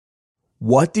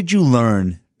What did you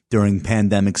learn during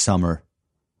pandemic summer?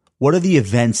 What are the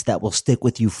events that will stick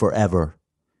with you forever?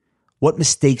 What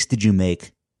mistakes did you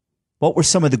make? What were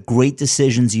some of the great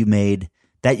decisions you made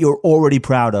that you're already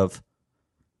proud of?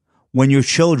 When your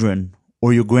children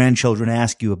or your grandchildren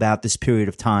ask you about this period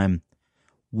of time,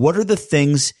 what are the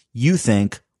things you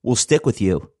think will stick with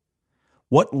you?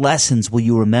 What lessons will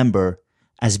you remember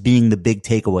as being the big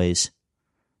takeaways?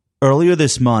 Earlier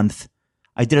this month,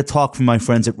 I did a talk for my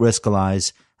friends at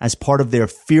Riskalyze as part of their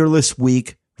Fearless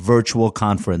Week virtual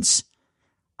conference.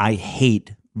 I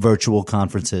hate virtual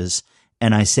conferences,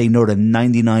 and I say no to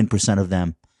 99% of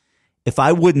them. If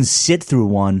I wouldn't sit through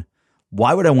one,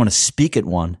 why would I want to speak at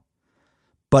one?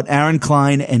 But Aaron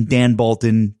Klein and Dan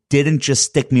Bolton didn't just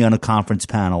stick me on a conference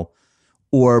panel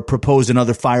or propose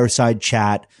another fireside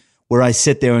chat where I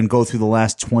sit there and go through the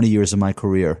last 20 years of my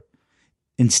career.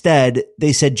 Instead,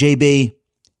 they said, JB,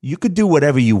 you could do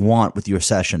whatever you want with your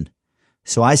session.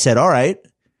 So I said, all right,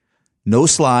 no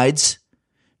slides,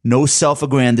 no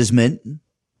self-aggrandizement,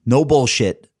 no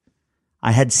bullshit.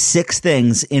 I had 6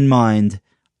 things in mind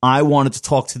I wanted to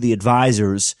talk to the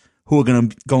advisors who are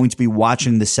going to be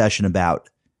watching the session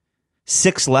about.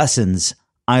 6 lessons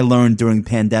I learned during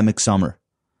pandemic summer.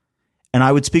 And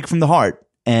I would speak from the heart.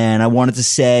 And I wanted to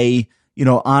say,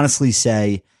 honestly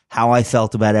say how I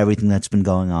felt about everything that's been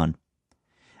going on.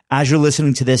 As you're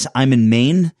listening to this, I'm in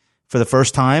Maine for the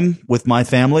first time with my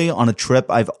family on a trip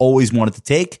I've always wanted to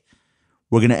take.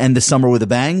 We're going to end the summer with a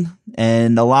bang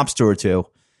and a lobster or two.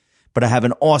 But I have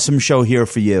an awesome show here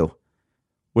for you.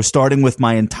 We're starting with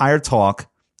my entire talk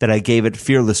that I gave at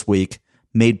Fearless Week,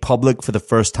 made public for the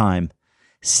first time.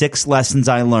 6 lessons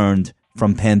I learned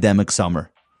from pandemic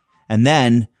summer. And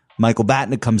then Michael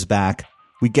Batnick comes back.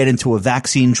 We get into a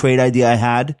vaccine trade idea I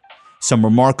had, some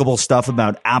remarkable stuff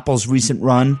about Apple's recent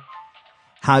run,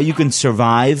 how you can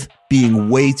survive being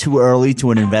way too early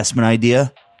to an investment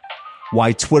idea,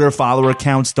 why Twitter follower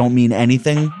accounts don't mean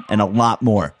anything, and a lot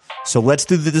more. So let's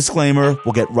do the disclaimer.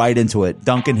 We'll get right into it.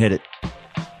 Duncan, hit it.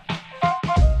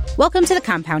 Welcome to the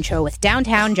Compound Show with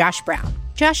Downtown Josh Brown.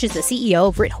 Josh is the CEO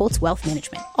of Ritholtz Wealth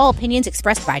Management. All opinions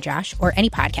expressed by Josh or any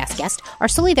podcast guest are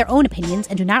solely their own opinions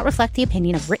and do not reflect the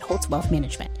opinion of Ritholtz Wealth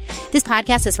Management. This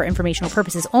podcast is for informational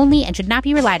purposes only and should not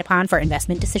be relied upon for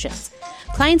investment decisions.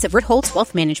 Clients of Ritholtz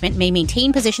Wealth Management may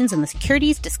maintain positions in the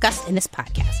securities discussed in this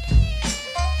podcast.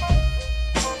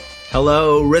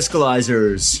 Hello,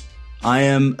 Riskalyzers. I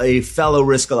am a fellow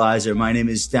Riskalyzer. My name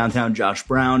is Downtown Josh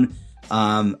Brown.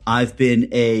 I've been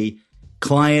a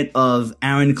client of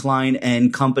Aaron Klein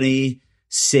and Company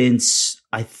since,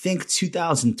 I think,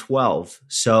 2012.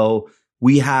 So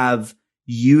we have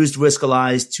used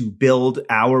Riskalyze to build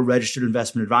our registered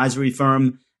investment advisory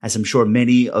firm, as I'm sure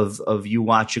many of you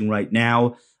watching right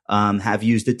now have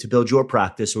used it to build your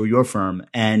practice or your firm.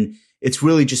 And it's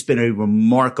really just been a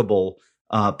remarkable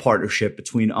partnership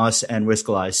between us and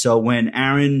Riskalyze. So when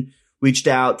Aaron reached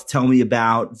out to tell me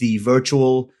about the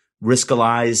virtual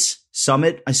Riskalyze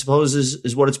Summit, I suppose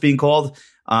is what it's being called,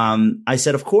 I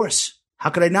said, of course. How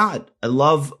could I not? I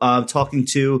love talking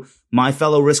to my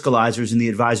fellow Riskalyzers in the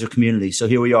advisor community. So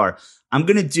here we are. I'm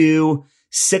going to do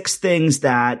 6 things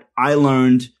that I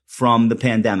learned from the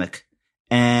pandemic.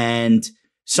 And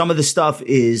some of the stuff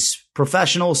is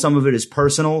professional. Some of it is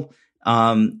personal.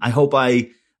 I hope I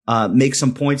make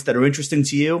some points that are interesting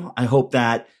to you. I hope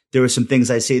that there are some things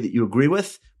I say that you agree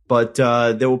with, but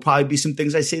there will probably be some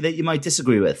things I say that you might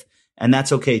disagree with. And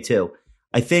that's okay too.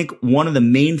 I think one of the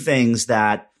main things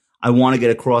that I want to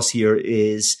get across here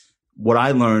is what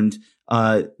I learned.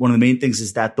 One of the main things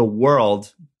is that the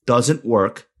world doesn't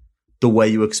work the way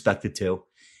you expect it to.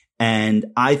 And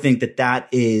I think that that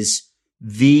is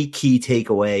the key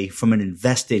takeaway from an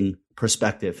investing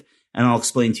perspective. And I'll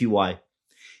explain to you why.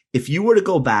 If you were to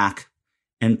go back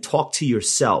and talk to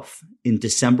yourself in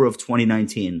December of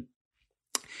 2019,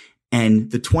 and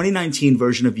the 2019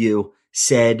 version of you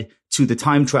said to the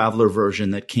time traveler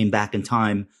version that came back in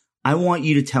time, I want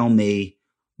you to tell me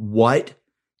what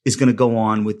is going to go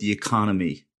on with the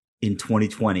economy in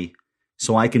 2020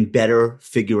 so I can better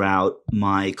figure out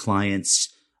my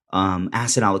client's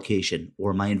asset allocation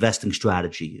or my investing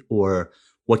strategy or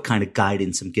what kind of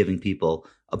guidance I'm giving people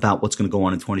about what's going to go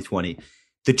on in 2020.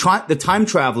 The time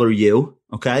traveler you,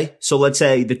 okay? So let's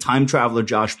say the time traveler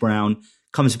Josh Brown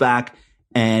comes back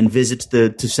and visits the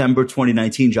December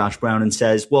 2019 Josh Brown and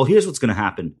says, well, here's what's going to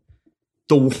happen.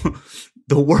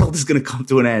 The world is going to come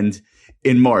to an end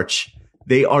in March.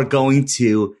 They are going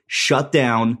to shut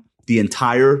down the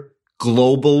entire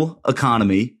global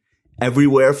economy,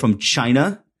 everywhere from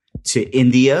China to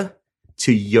India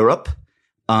to Europe,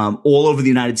 all over the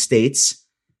United States.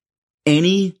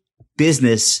 Any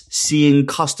business seeing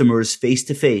customers face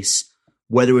to face,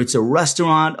 whether it's a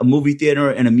restaurant, a movie theater,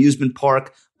 an amusement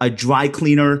park, a dry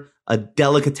cleaner, a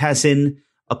delicatessen,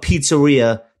 a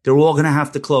pizzeria, they're all going to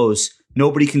have to close.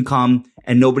 Nobody can come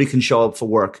and nobody can show up for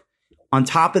work. On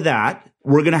top of that,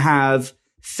 we're going to have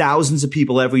thousands of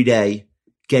people every day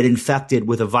get infected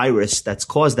with a virus that's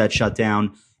caused that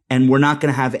shutdown. And we're not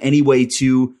going to have any way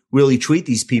to really treat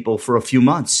these people for a few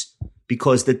months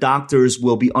because the doctors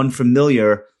will be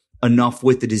unfamiliar enough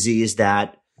with the disease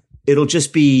that it'll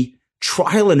just be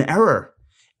trial and error.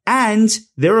 And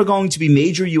there are going to be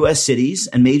major U.S. cities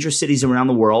and major cities around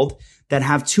the world that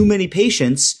have too many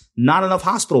patients, not enough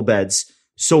hospital beds.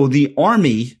 So the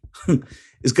army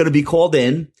is going to be called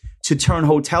in to turn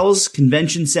hotels,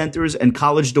 convention centers, and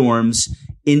college dorms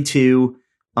into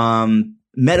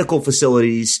medical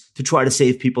facilities to try to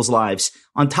save people's lives.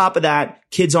 On top of that,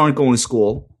 kids aren't going to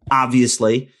school,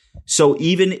 obviously. So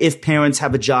even if parents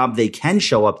have a job they can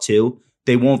show up to,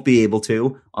 they won't be able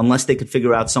to unless they could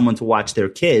figure out someone to watch their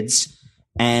kids.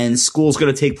 And school's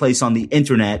going to take place on the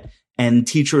internet. And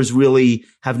teachers really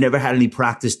have never had any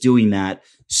practice doing that.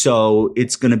 So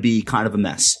it's going to be kind of a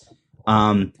mess.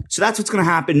 So that's what's going to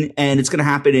happen. And it's going to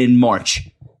happen in March.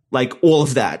 Like all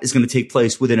of that is going to take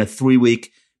place within a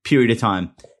 3-week period of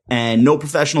time. And no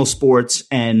professional sports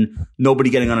and nobody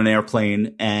getting on an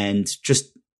airplane and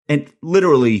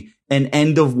literally an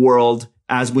end of world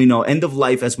as we know, end of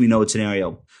life as we know it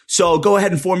scenario. So go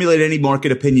ahead and formulate any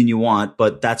market opinion you want,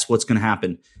 but that's what's going to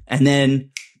happen. And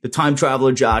then the time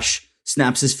traveler, Josh,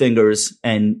 snaps his fingers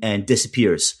and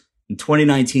disappears. In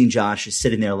 2019, Josh is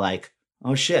sitting there like,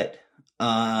 oh shit.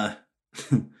 I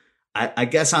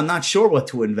guess I'm not sure what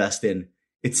to invest in.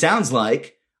 It sounds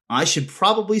like I should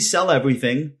probably sell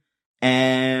everything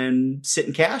and sit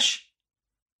in cash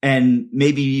and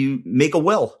maybe make a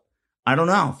will. I don't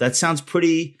know. That sounds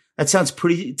pretty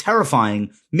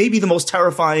terrifying. Maybe the most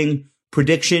terrifying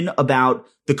prediction about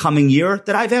the coming year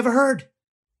that I've ever heard.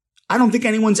 I don't think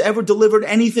anyone's ever delivered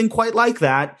anything quite like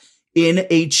that in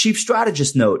a chief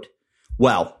strategist note.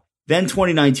 Well, then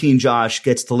 2019 Josh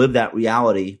gets to live that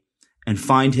reality and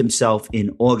find himself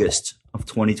in August of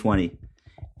 2020.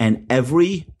 And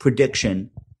every prediction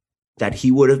that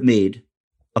he would have made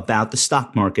about the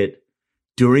stock market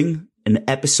during an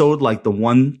episode like the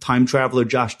one time traveler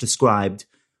Josh described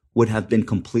would have been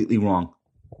completely wrong.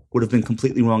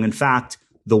 In fact,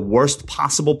 the worst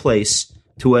possible place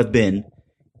to have been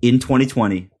in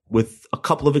 2020, with a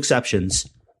couple of exceptions,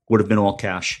 would have been all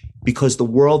cash because the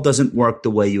world doesn't work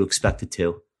the way you expect it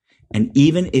to. And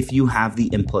even if you have the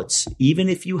inputs, even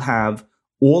if you have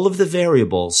all of the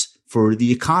variables for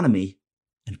the economy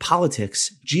and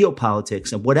politics,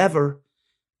 geopolitics and whatever,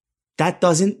 that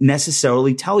doesn't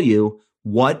necessarily tell you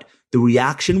what the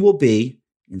reaction will be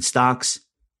in stocks,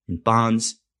 in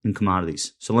bonds, in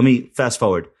commodities. So let me fast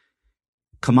forward.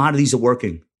 Commodities are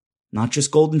working, not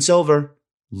just gold and silver,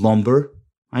 lumber,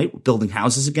 right? We're building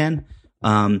houses again.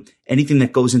 Anything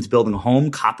that goes into building a home,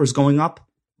 copper's going up,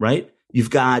 right? You've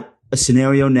got a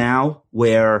scenario now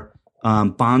where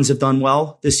bonds have done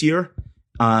well this year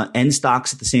and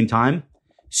stocks at the same time.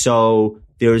 So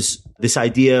there's this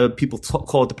idea, people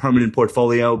call it the permanent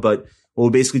portfolio, but what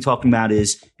we're basically talking about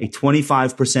is a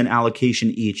 25%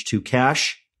 allocation each to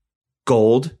cash,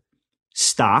 gold,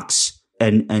 stocks,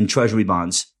 and treasury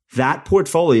bonds. That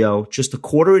portfolio, just a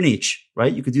quarter in each,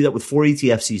 right? You could do that with 4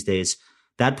 ETFs these days.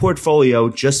 That portfolio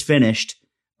just finished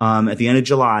at the end of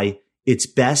July, its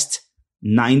best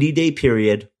 90-day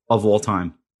period of all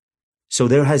time. So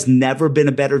there has never been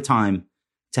a better time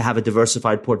to have a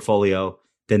diversified portfolio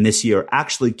than this year.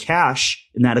 Actually, cash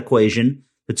in that equation,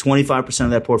 the 25%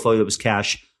 of that portfolio that was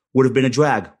cash, would have been a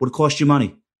drag, would have cost you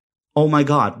money. Oh my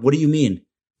God, what do you mean?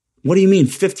 What do you mean?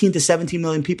 15 to 17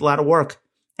 million people out of work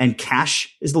and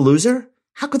cash is the loser?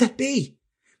 How could that be?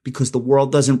 Because the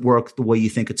world doesn't work the way you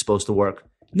think it's supposed to work.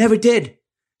 Never did.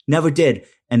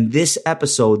 And this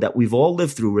episode that we've all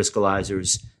lived through,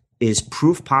 Riskalyzers, is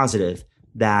proof positive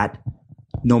that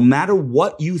no matter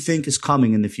what you think is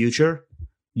coming in the future,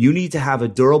 you need to have a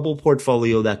durable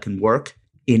portfolio that can work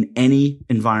in any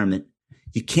environment.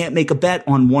 You can't make a bet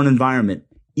on one environment.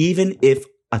 Even if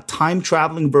a time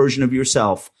traveling version of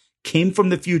yourself came from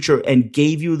the future and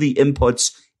gave you the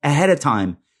inputs ahead of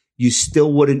time, you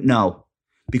still wouldn't know.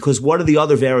 Because what are the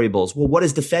other variables? Well, what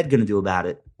is the Fed going to do about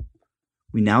it?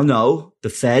 We now know the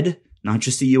Fed, not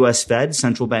just the US Fed,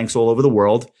 central banks all over the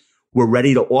world, were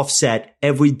ready to offset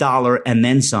every dollar and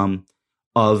then some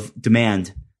of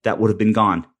demand that would have been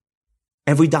gone.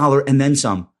 Every dollar and then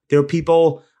some. There are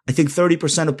people, I think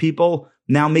 30% of people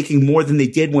now making more than they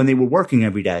did when they were working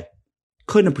every day.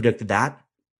 Couldn't have predicted that.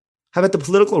 How about the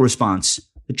political response?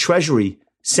 the Treasury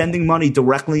sending money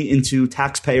directly into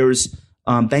taxpayers'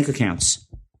 bank accounts.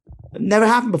 It never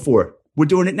happened before. We're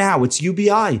doing it now. It's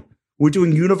UBI. We're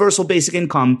doing universal basic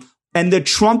income. And the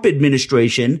Trump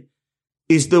administration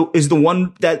is the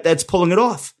one that's pulling it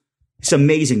off. It's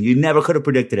amazing. You never could have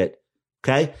predicted it.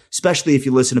 Okay? Especially if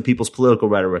you listen to people's political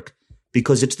rhetoric,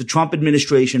 because it's the Trump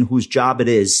administration whose job it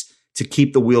is to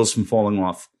keep the wheels from falling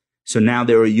off. So now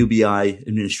they're a UBI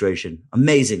administration.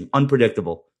 Amazing.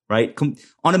 Unpredictable, right?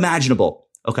 Unimaginable.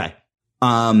 Okay.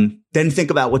 Then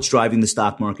think about what's driving the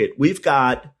stock market. We've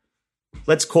got,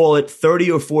 let's call it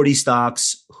 30 or 40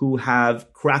 stocks who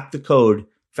have cracked the code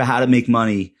for how to make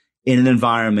money in an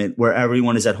environment where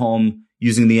everyone is at home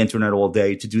using the internet all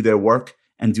day to do their work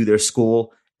and do their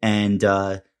school and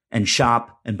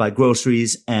shop and buy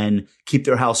groceries and keep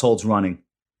their households running.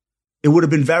 It would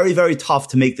have been very, very tough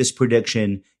to make this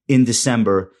prediction in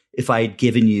December if I had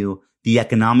given you the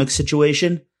economic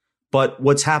situation. But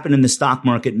what's happened in the stock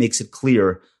market makes it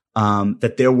clear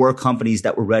that there were companies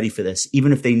that were ready for this,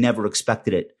 even if they never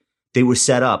expected it. They were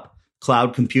set up.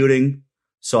 Cloud computing,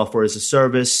 software as a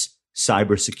service,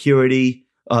 cybersecurity,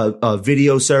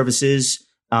 video services,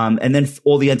 and then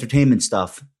all the entertainment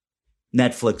stuff,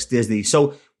 Netflix, Disney.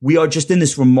 So we are just in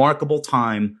this remarkable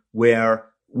time where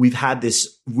we've had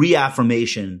this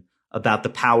reaffirmation about the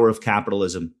power of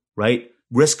capitalism, right?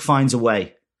 Risk finds a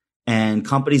way. And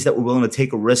companies that were willing to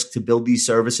take a risk to build these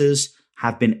services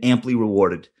have been amply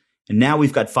rewarded. And now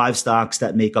we've got 5 stocks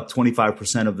that make up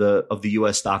 25% of the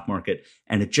US stock market.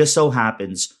 And it just so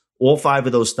happens all 5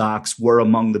 of those stocks were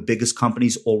among the biggest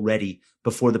companies already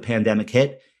before the pandemic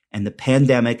hit. And the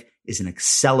pandemic is an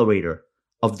accelerator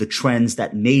of the trends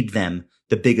that made them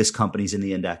the biggest companies in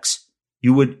the index.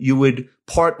 You would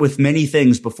part with many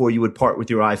things before you would part with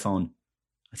your iPhone.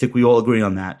 I think we all agree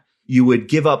on that. You would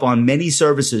give up on many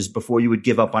services before you would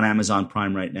give up on Amazon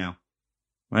Prime right now,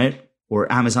 right? Or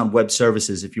Amazon Web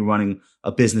Services if you're running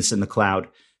a business in the cloud.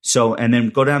 So, and then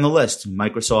go down the list,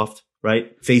 Microsoft,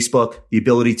 right? Facebook, the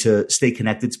ability to stay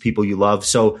connected to people you love.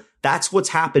 So that's what's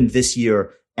happened this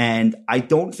year. And I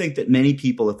don't think that many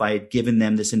people, if I had given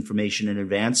them this information in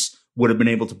advance, would have been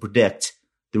able to predict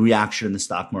the reaction in the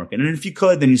stock market. And if you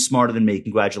could, then you're smarter than me.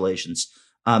 Congratulations.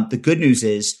 The good news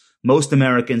is most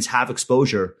Americans have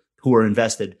exposure who are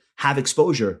invested, have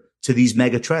exposure to these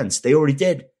mega trends. They already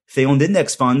did. If they owned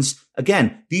index funds,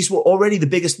 again, these were already the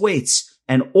biggest weights.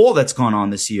 And all that's gone on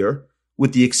this year,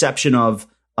 with the exception of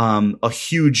a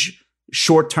huge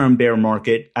short-term bear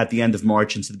market at the end of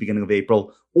March into the beginning of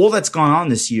April, all that's gone on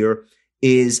this year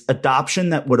is adoption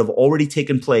that would have already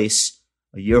taken place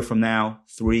a year from now,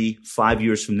 3, 5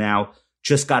 years from now,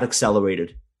 just got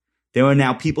accelerated. There are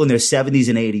now people in their 70s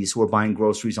and 80s who are buying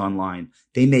groceries online.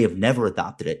 They may have never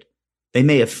adopted it. They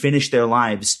may have finished their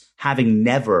lives having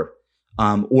never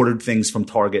ordered things from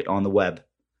Target on the web.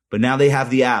 But now they have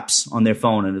the apps on their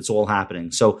phone and it's all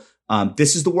happening. So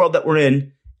this is the world that we're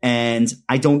in, and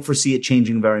I don't foresee it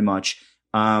changing very much.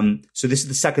 So this is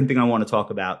the second thing I want to talk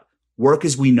about. Work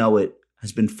as we know it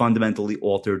has been fundamentally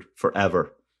altered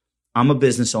forever. I'm a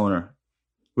business owner.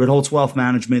 Ritholtz Wealth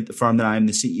Management, the firm that I am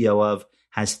the CEO of,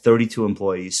 has 32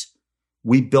 employees.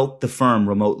 We built the firm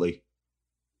remotely.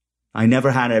 I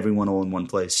never had everyone all in one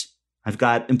place. I've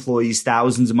got employees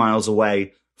thousands of miles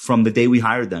away from the day we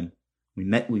hired them. We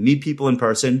meet people in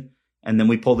person, and then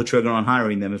we pull the trigger on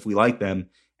hiring them if we like them,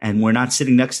 and we're not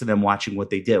sitting next to them watching what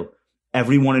they do.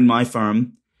 Everyone in my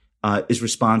firm is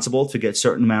responsible to get a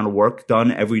certain amount of work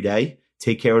done every day,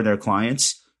 take care of their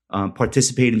clients,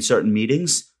 participate in certain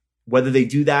meetings. Whether they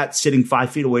do that sitting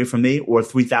 5 feet away from me or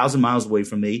 3,000 miles away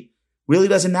from me really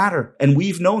doesn't matter. And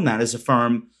we've known that as a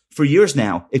firm for years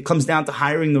now. It comes down to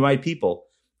hiring the right people.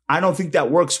 I don't think that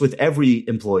works with every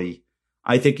employee.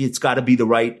 I think it's got to be the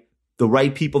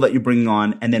right people that you're bringing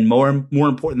on. And then more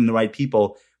important than the right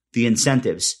people, the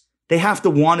incentives. They have to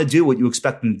want to do what you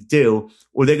expect them to do,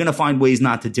 or they're going to find ways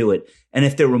not to do it. And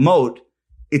if they're remote,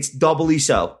 it's doubly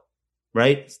so,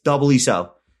 right? It's doubly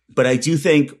so. But I do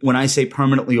think when I say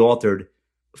permanently altered,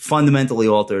 fundamentally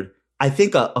altered, I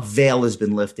think a veil has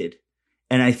been lifted.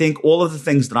 And I think all of the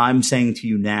things that I'm saying to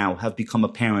you now have become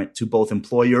apparent to both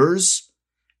employers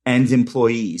and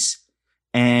employees.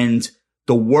 And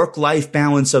the work-life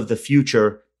balance of the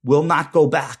future will not go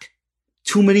back.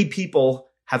 Too many people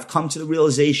have come to the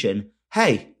realization,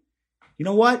 hey, you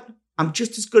know what? I'm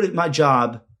just as good at my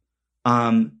job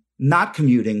not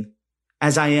commuting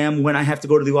as I am when I have to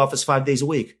go to the office 5 days a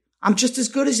week. I'm just as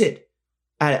good as it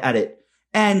at it.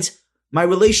 And my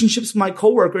relationships with my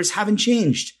coworkers haven't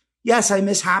changed. Yes, I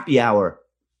miss happy hour.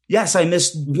 Yes, I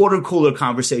miss water cooler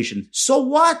conversation. So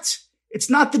what?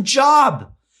 It's not the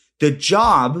job. The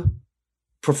job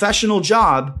professional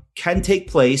job can take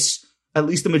place, at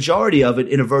least the majority of it,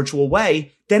 in a virtual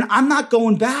way, then I'm not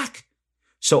going back.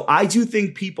 So I do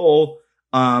think people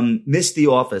miss the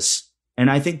office, and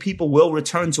I think people will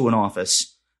return to an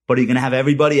office. But are you going to have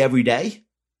everybody every day?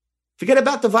 Forget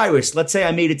about the virus. Let's say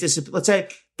I made it disappear. Let's say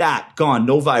that gone,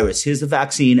 no virus. Here's the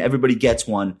vaccine. Everybody gets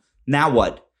one. Now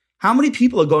what? How many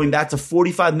people are going back to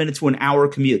 45 minutes to an hour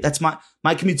commute? That's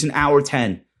my commute's an hour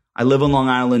 10. I live on Long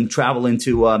Island, travel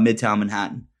into Midtown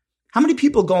Manhattan. How many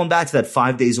people are going back to that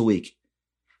 5 days a week?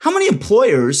 How many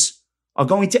employers are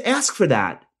going to ask for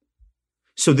that?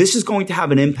 So this is going to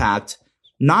have an impact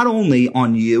not only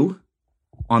on you,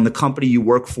 on the company you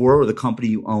work for or the company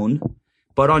you own,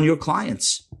 but on your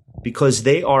clients, because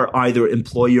they are either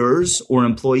employers or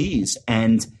employees.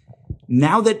 And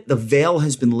now that the veil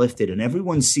has been lifted and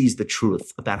everyone sees the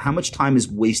truth about how much time is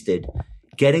wasted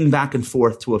getting back and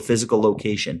forth to a physical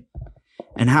location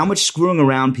and how much screwing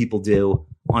around people do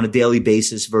on a daily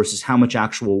basis versus how much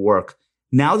actual work.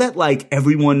 Now that like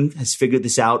everyone has figured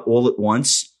this out all at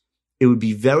once, it would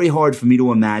be very hard for me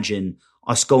to imagine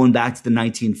us going back to the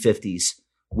 1950s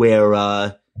where,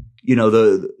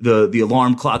 the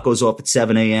alarm clock goes off at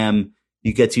 7 a.m.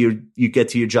 You get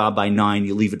to your job by 9,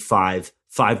 you leave at 5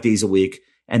 days a week.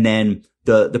 And then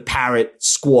the parrot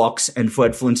squawks and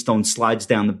Fred Flintstone slides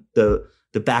down the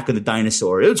back of the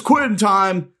dinosaur. It's quitting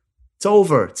time. It's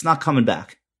over. It's not coming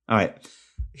back. All right.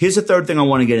 Here's the third thing I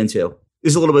want to get into.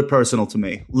 This is a little bit personal to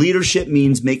me. Leadership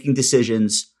means making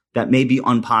decisions that may be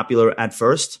unpopular at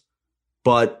first,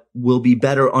 but will be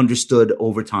better understood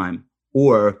over time,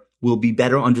 or will be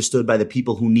better understood by the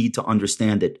people who need to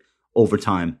understand it over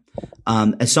time.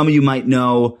 As some of you might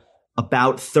know,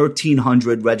 about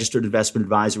 1,300 registered investment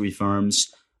advisory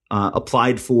firms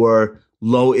applied for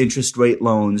low interest rate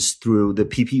loans through the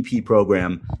PPP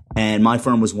program, and my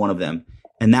firm was one of them.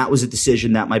 And that was a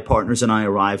decision that my partners and I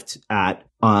arrived at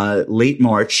late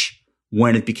March,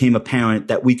 when it became apparent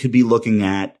that we could be looking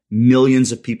at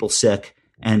millions of people sick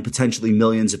and potentially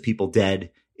millions of people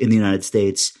dead in the United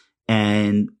States,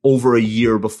 and over a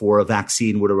year before a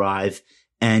vaccine would arrive,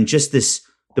 and just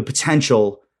the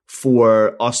potential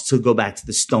for us to go back to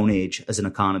the Stone Age as an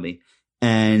economy.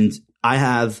 And I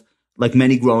have, like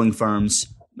many growing firms,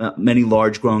 many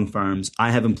large growing firms,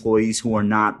 I have employees who are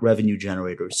not revenue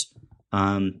generators.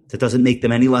 That doesn't make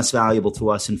them any less valuable to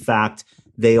us. In fact,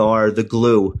 they are the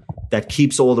glue that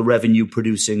keeps all the revenue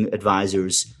producing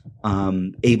advisors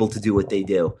able to do what they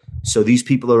do. So these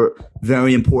people are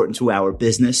very important to our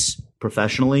business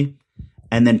professionally.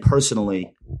 And then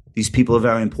personally, these people are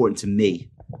very important to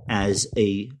me as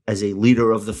a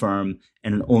leader of the firm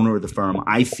and an owner of the firm.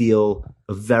 I feel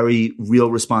a very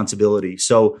real responsibility.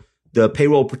 So the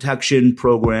payroll protection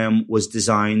program was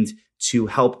designed to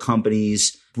help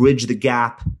companies bridge the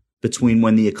gap between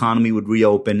when the economy would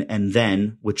reopen and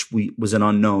then, which was an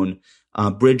unknown,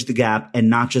 bridge the gap and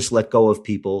not just let go of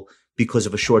people because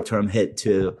of a short-term hit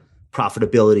to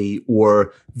profitability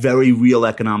or very real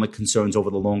economic concerns over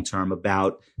the long term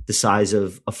about the size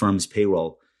of a firm's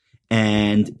payroll.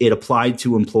 And it applied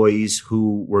to employees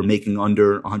who were making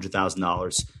under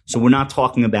 $100,000. So we're not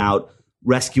talking about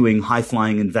rescuing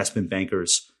high-flying investment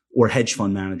bankers or hedge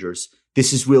fund managers.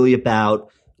 This is really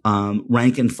about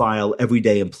rank and file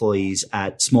everyday employees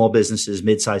at small businesses,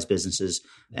 mid-sized businesses.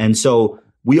 And so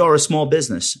we are a small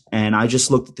business. And I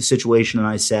just looked at the situation and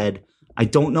I said, I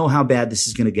don't know how bad this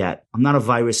is going to get. I'm not a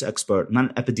virus expert. I'm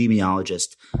not an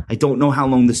epidemiologist. I don't know how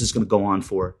long this is going to go on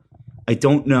for. I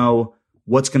don't know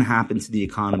what's going to happen to the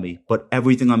economy, but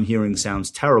everything I'm hearing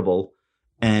sounds terrible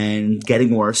and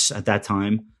getting worse at that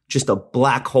time. Just a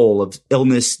black hole of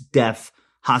illness, death,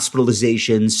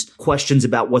 hospitalizations, questions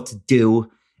about what to do.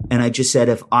 And I just said,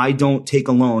 if I don't take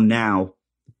a loan now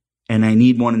and I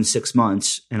need one in 6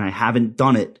 months and I haven't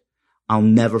done it, I'll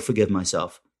never forgive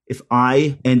myself. If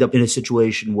I end up in a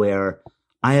situation where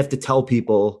I have to tell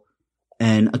people,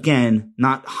 and again,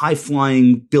 not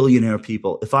high-flying billionaire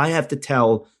people, if I have to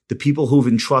tell the people who've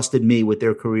entrusted me with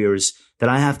their careers that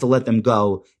I have to let them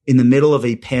go in the middle of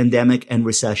a pandemic and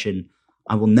recession,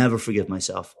 I will never forgive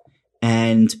myself.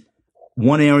 And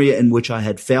one area in which I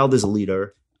had failed as a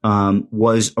leader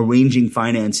was arranging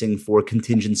financing for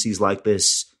contingencies like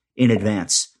this in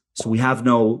advance. So we have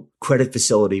no credit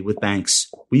facility with banks.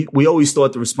 We always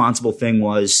thought the responsible thing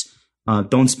was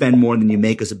don't spend more than you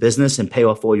make as a business and pay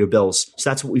off all your bills. So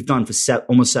that's what we've done for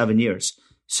almost 7 years.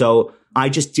 So I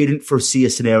just didn't foresee a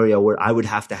scenario where I would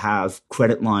have to have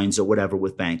credit lines or whatever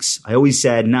with banks. I always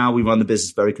said, now we run the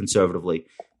business very conservatively.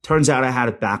 Turns out I had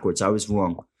it backwards. I was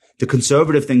wrong. The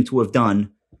conservative thing to have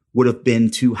done would have been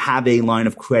to have a line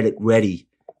of credit ready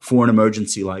for an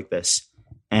emergency like this.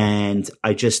 And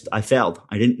I failed.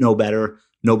 I didn't know better.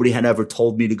 Nobody had ever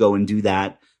told me to go and do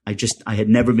that. I had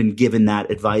never been given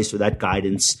that advice or that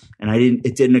guidance. And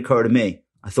it didn't occur to me.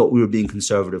 I thought we were being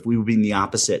conservative. We were being the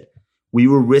opposite. We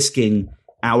were risking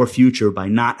our future by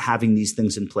not having these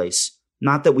things in place.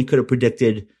 Not that we could have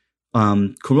predicted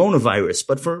coronavirus,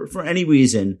 but for any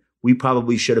reason, we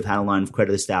probably should have had a line of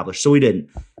credit established. So we didn't.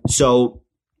 So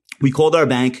we called our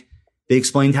bank. They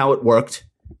explained how it worked.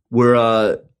 We're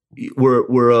a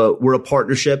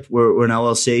partnership. We're an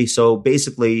LLC. So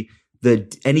basically,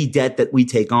 any debt that we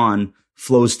take on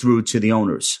flows through to the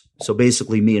owners. So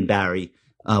basically, me and Barry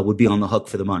would be on the hook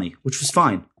for the money, which was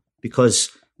fine because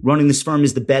running this firm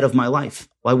is the bet of my life.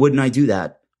 Why wouldn't I do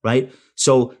that? Right.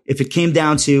 So if it came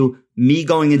down to me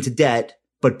going into debt,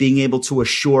 but being able to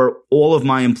assure all of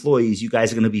my employees, you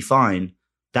guys are going to be fine,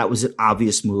 that was an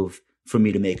obvious move for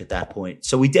me to make at that point.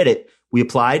 So we did it. We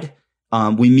applied.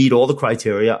 We meet all the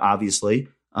criteria, obviously.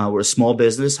 We're a small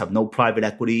business, have no private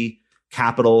equity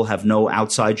capital, have no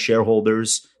outside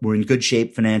shareholders. We're in good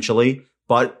shape financially,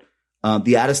 but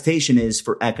the attestation is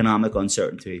for economic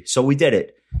uncertainty. So we did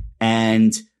it.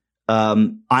 And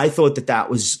I thought that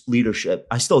was leadership.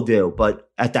 I still do. But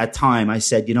at that time, I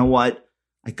said, you know what?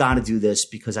 I got to do this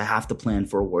because I have to plan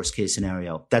for a worst case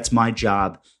scenario. That's my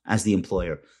job as the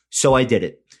employer. So I did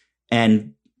it.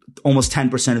 And almost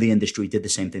 10% of the industry did the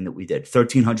same thing that we did.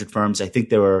 1,300 firms. I think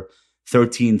there were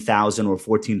 13,000 or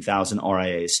 14,000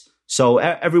 RIAs. So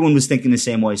everyone was thinking the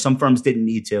same way. Some firms didn't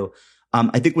need to.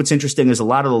 I think what's interesting is a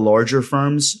lot of the larger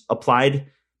firms applied,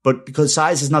 but because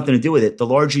size has nothing to do with it, the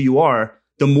larger you are,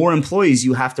 the more employees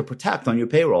you have to protect on your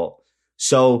payroll.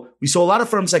 So we saw a lot of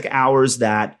firms like ours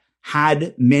that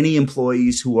had many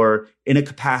employees who are in a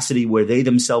capacity where they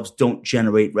themselves don't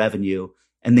generate revenue,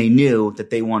 and they knew that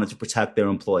they wanted to protect their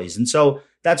employees. And so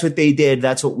that's what they did.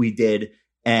 That's what we did.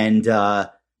 And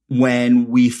when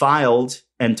we filed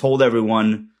and told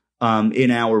everyone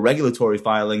in our regulatory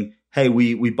filing, hey,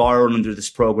 we borrowed under this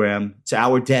program. It's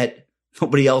our debt.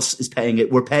 Nobody else is paying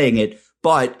it. We're paying it.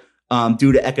 But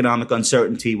due to economic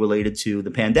uncertainty related to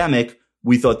the pandemic,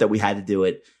 we thought that we had to do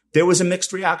it. There was a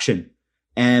mixed reaction.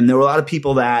 And there were a lot of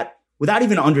people that, without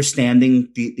even understanding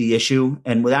the issue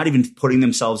and without even putting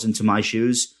themselves into my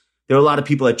shoes, there were a lot of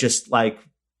people that just like,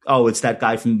 oh, it's that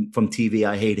guy from TV.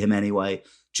 I hate him anyway.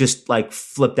 Just like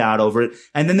flipped out over it.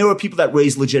 And then there were people that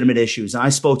raised legitimate issues. And I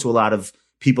spoke to a lot of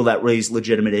people that raised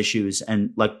legitimate issues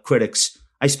and like critics.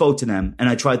 I spoke to them and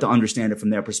I tried to understand it from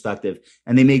their perspective.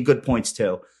 And they made good points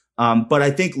too. But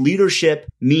I think leadership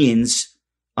means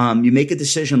you make a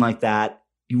decision like that.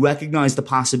 You recognize the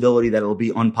possibility that it'll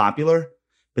be unpopular,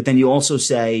 but then you also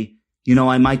say, you know,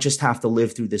 I might just have to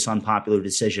live through this unpopular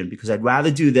decision because I'd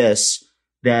rather do this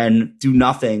than do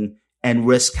nothing and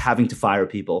risk having to fire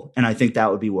people. And I think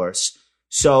that would be worse.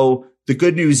 So the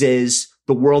good news is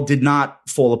the world did not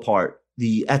fall apart.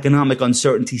 The economic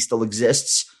uncertainty still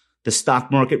exists. The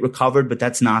stock market recovered, but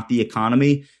that's not the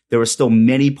economy. There are still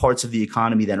many parts of the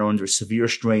economy that are under severe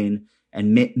strain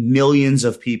and millions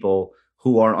of people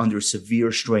who are under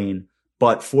severe strain.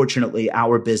 But fortunately,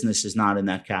 our business is not in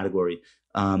that category.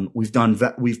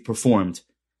 We've performed.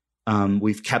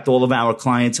 We've kept all of our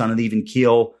clients on an even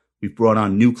keel. We've brought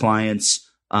on new clients.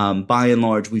 By and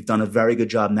large, we've done a very good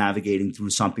job navigating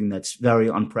through something that's very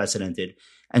unprecedented.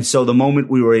 And so the moment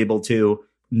we were able to,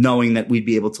 knowing that we'd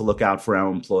be able to look out for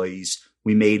our employees,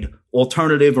 we made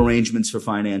alternative arrangements for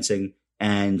financing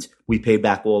and we paid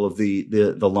back all of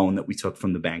the loan that we took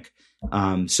from the bank.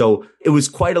 So it was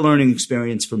quite a learning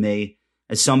experience for me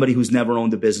as somebody who's never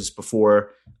owned a business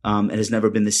before and has never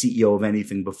been the CEO of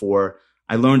anything before.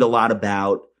 I learned a lot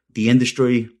about the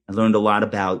industry. I learned a lot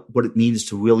about what it means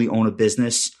to really own a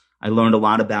business. I learned a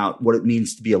lot about what it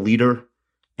means to be a leader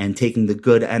and taking the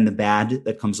good and the bad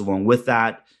that comes along with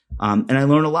that. And I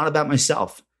learned a lot about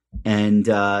myself. And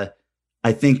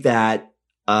I think that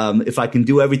if I can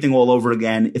do everything all over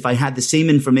again, if I had the same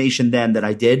information then that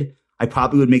I did, I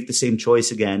probably would make the same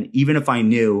choice again, even if I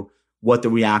knew what the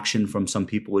reaction from some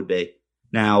people would be.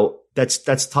 Now, that's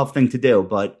a tough thing to do,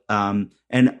 but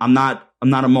and I'm not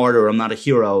a martyr, I'm not a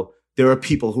hero. There are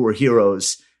people who are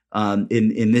heroes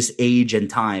in this age and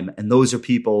time, and those are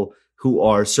people who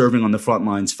are serving on the front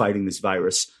lines fighting this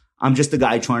virus. I'm just a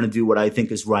guy trying to do what I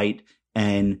think is right,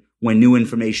 and when new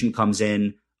information comes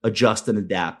in, adjust and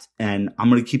adapt. And I'm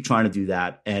going to keep trying to do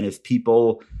that. And if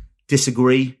people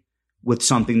disagree with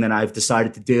something that I've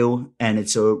decided to do, and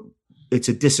it's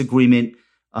a disagreement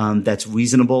that's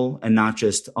reasonable and not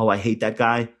just, oh, I hate that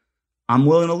guy, I'm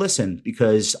willing to listen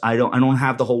because I don't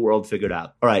have the whole world figured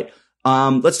out. All right.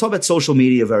 Let's talk about social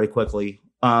media very quickly.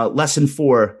 Lesson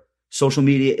 4, social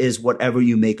media is whatever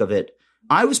you make of it.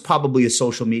 I was probably a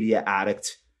social media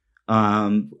addict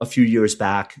a few years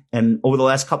back. And over the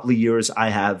last couple of years, I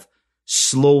have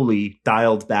slowly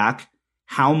dialed back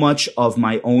how much of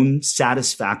my own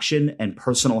satisfaction and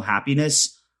personal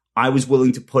happiness I was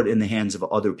willing to put in the hands of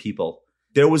other people.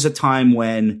 There was a time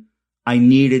when I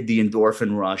needed the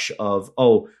endorphin rush of,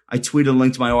 oh, I tweeted a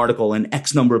link to my article and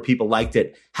X number of people liked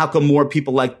it. How come more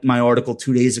people liked my article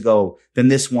 2 days ago than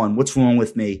this one? What's wrong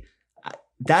with me?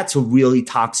 That's a really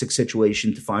toxic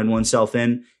situation to find oneself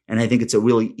in. And I think it's a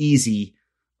really easy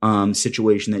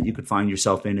situation that you could find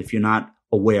yourself in if you're not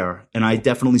aware. And I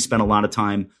definitely spent a lot of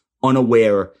time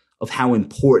unaware of how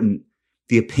important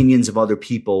the opinions of other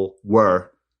people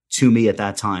were to me at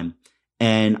that time.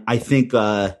 And I think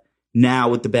now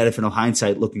with the benefit of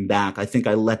hindsight, looking back, I think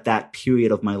I let that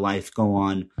period of my life go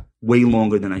on way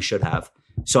longer than I should have.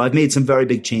 So I've made some very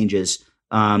big changes.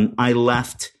 I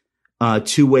left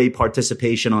two-way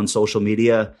participation on social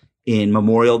media in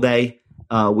Memorial Day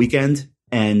weekend.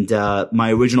 And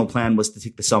my original plan was to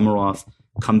take the summer off,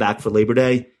 come back for Labor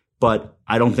Day. But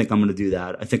I don't think I'm going to do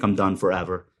that. I think I'm done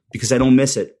forever because I don't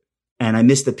miss it. And I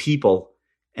miss the people.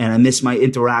 And I miss my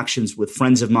interactions with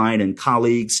friends of mine and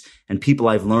colleagues and people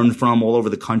I've learned from all over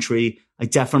the country. I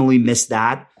definitely miss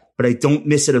that, but I don't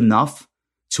miss it enough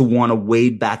to want to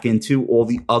wade back into all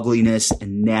the ugliness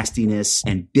and nastiness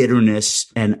and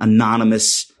bitterness and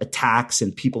anonymous attacks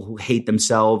and people who hate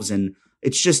themselves. And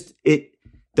it's just,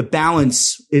 the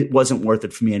balance, it wasn't worth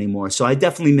it for me anymore. So I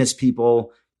definitely miss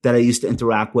people that I used to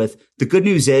interact with. The good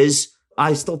news is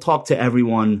I still talk to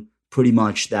everyone pretty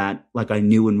much that like I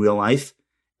knew in real life.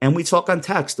 And we talk on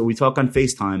text or we talk on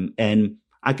FaceTime, and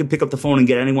I can pick up the phone and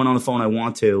get anyone on the phone I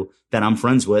want to that I'm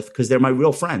friends with because they're my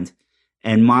real friend.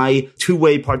 And my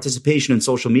two-way participation in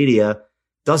social media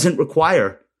doesn't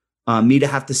require me to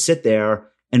have to sit there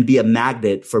and be a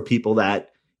magnet for people that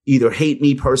either hate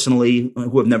me personally,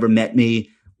 who have never met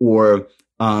me, or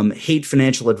hate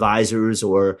financial advisors,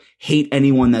 or hate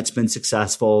anyone that's been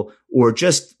successful, or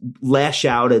just lash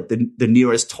out at the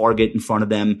nearest target in front of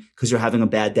them because they're having a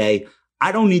bad day.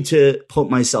 I don't need to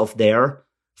put myself there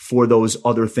for those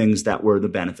other things that were the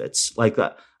benefits. Like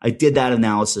I did that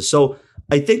analysis. So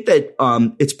I think that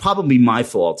it's probably my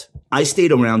fault. I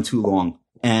stayed around too long,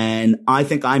 and I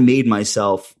think I made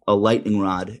myself a lightning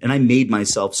rod, and I made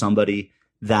myself somebody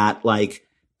that like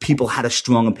people had a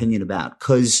strong opinion about,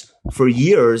 because for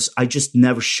years I just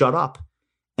never shut up.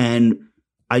 And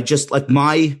I just like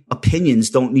my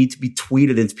opinions don't need to be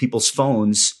tweeted into people's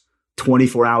phones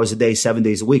 24 hours a day, 7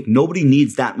 days a week. Nobody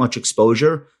needs that much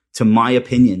exposure to my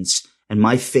opinions and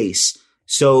my face.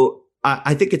 So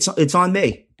I think it's on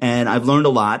me, and I've learned a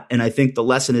lot. And I think the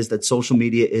lesson is that social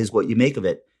media is what you make of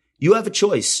it. You have a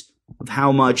choice of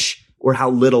how much or how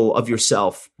little of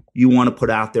yourself you want to put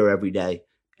out there every day.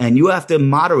 And you have to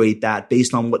moderate that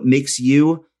based on what makes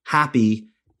you happy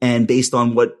and based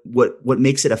on what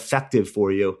makes it effective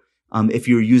for you if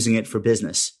you're using it for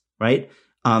business, right?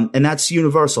 And that's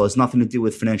universal. It has nothing to do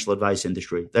with financial advice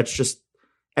industry. That's just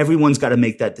everyone's got to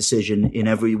make that decision in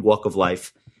every walk of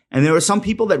life. And there are some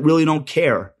people that really don't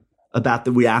care about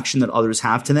the reaction that others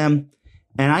have to them.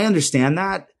 And I understand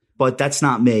that, but that's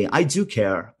not me. I do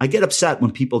care. I get upset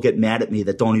when people get mad at me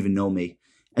that don't even know me.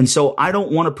 And so I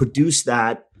don't want to produce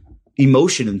that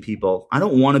emotion in people. I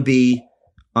don't want to be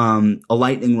a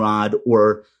lightning rod,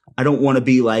 or I don't want to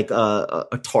be like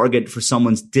a target for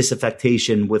someone's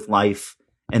disaffection with life.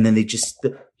 And then they just,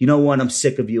 you know what? I'm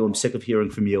sick of you. I'm sick of hearing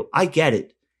from you. I get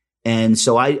it. And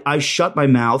so I shut my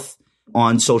mouth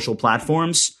on social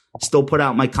platforms, still put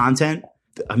out my content.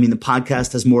 I mean, the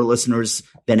podcast has more listeners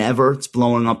than ever. It's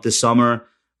blowing up this summer.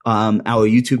 Our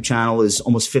YouTube channel is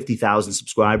almost 50,000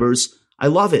 subscribers. I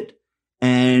love it.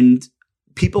 And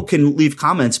people can leave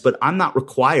comments, but I'm not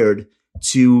required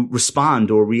to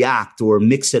respond or react or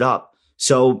mix it up.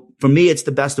 So for me, it's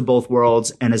the best of both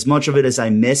worlds. And as much of it as I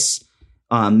miss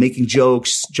making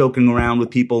jokes, joking around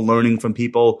with people, learning from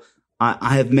people,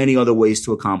 I have many other ways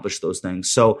to accomplish those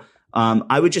things. So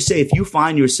I would just say, if you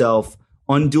find yourself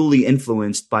unduly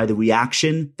influenced by the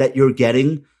reaction that you're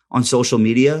getting on social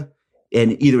media,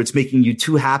 and either it's making you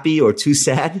too happy or too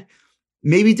sad,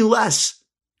 maybe do less.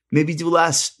 Maybe do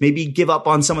less. Maybe give up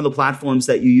on some of the platforms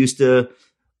that you used to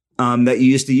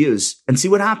use, and see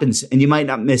what happens. And you might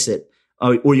not miss it,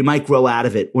 or you might grow out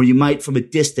of it, or you might, from a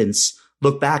distance,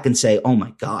 look back and say, "Oh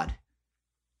my God,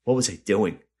 what was I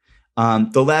doing?"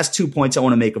 The last 2 points I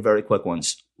want to make are very quick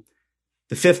ones.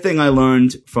 The fifth thing I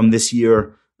learned from this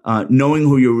year, knowing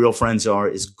who your real friends are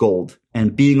is gold,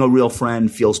 and being a real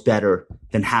friend feels better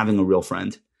than having a real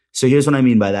friend. So here's what I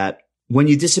mean by that. When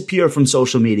you disappear from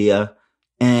social media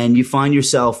and you find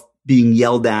yourself being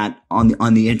yelled at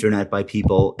on the internet by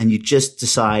people, and you just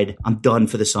decide, I'm done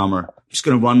for the summer. I'm just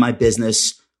going to run my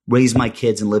business, raise my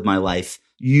kids, and live my life.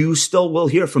 You still will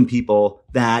hear from people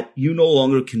that you no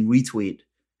longer can retweet.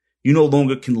 You no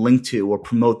longer can link to or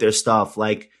promote their stuff.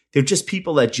 Like, they're just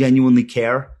people that genuinely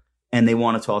care, and they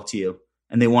want to talk to you,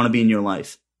 and they want to be in your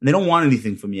life. And they don't want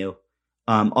anything from you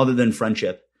other than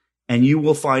friendship. And you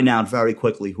will find out very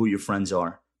quickly who your friends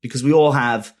are, because we all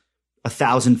have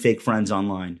 1,000 fake friends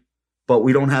online, but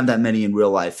we don't have that many in real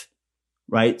life,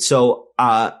 right? So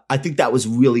I think that was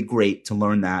really great to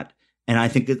learn that. And I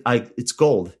think it's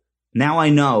gold. Now I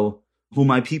know who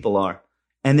my people are.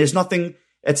 And there's nothing,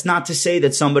 it's not to say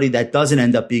that somebody that doesn't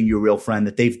end up being your real friend,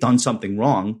 that they've done something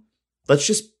wrong. Let's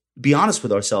just be honest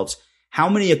with ourselves. How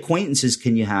many acquaintances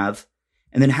can you have?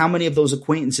 And then how many of those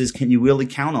acquaintances can you really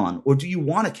count on? Or do you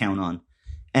want to count on?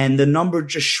 And the number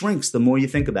just shrinks the more you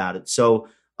think about it. So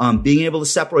being able to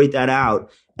separate that out.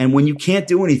 And when you can't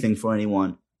do anything for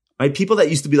anyone, right? People that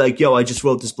used to be like, yo, I just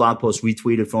wrote this blog post,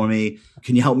 retweet it for me.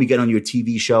 Can you help me get on your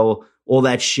TV show? All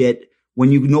that shit.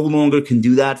 When you no longer can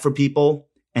do that for people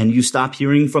and you stop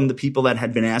hearing from the people that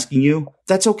had been asking you,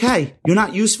 that's okay. You're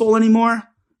not useful anymore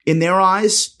in their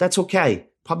eyes. That's okay.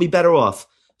 Probably better off.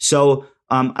 So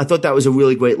I thought that was a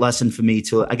really great lesson for me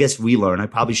to, I guess, relearn. I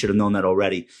probably should have known that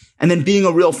already. And then being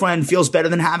a real friend feels better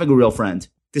than having a real friend.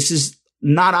 This is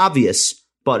not obvious,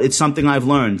 but it's something I've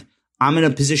learned. I'm in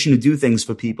a position to do things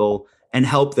for people and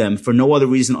help them for no other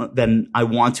reason than I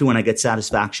want to, and I get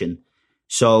satisfaction.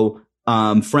 So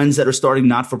friends that are starting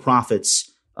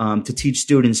not-for-profits to teach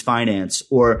students finance,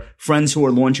 or friends who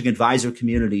are launching advisor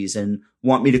communities and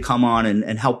want me to come on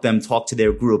and help them talk to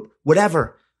their group,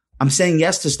 whatever. I'm saying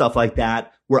yes to stuff like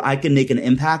that where I can make an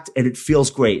impact, and it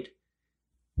feels great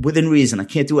within reason. I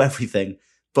can't do everything,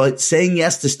 but saying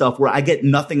yes to stuff where I get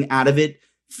nothing out of it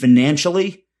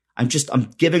financially,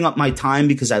 I'm giving up my time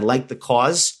because I like the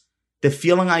cause. The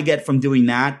feeling I get from doing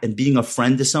that and being a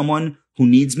friend to someone who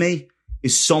needs me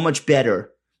is so much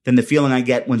better than the feeling I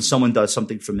get when someone does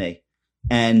something for me.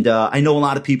 And I know a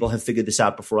lot of people have figured this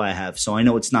out before I have, so I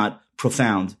know it's not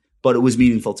profound, but it was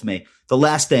meaningful to me. The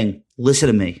last thing, listen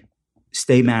to me.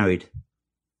 Stay married.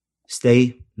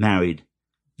 Stay married.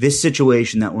 This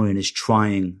situation that we're in is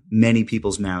trying many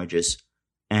people's marriages.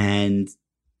 And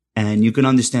you can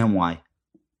understand why.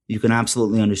 You can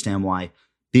absolutely understand why.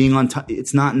 Being on top,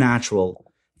 it's not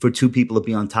natural for two people to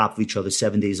be on top of each other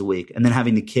 7 days a week. And then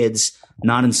having the kids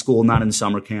not in school, not in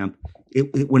summer camp.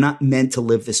 We're not meant to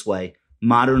live this way.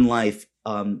 Modern life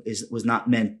was not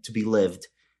meant to be lived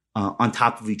on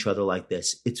top of each other like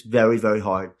this. It's very, very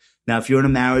hard. Now, if you're in a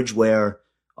marriage where,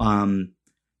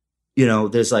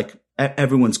 there's like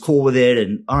everyone's cool with it,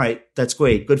 and all right, that's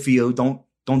great, good for you. Don't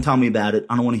tell me about it.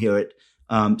 I don't want to hear it.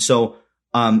 So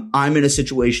I'm in a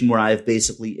situation where I've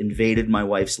basically invaded my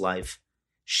wife's life.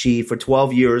 She, for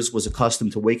 12 years, was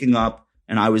accustomed to waking up,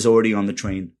 and I was already on the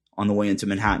train on the way into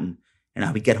Manhattan, and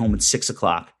I would get home at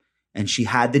 6:00. And she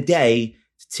had the day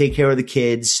to take care of the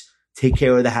kids, take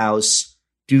care of the house,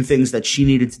 do things that she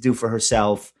needed to do for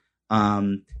herself.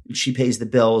 She pays the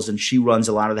bills and she runs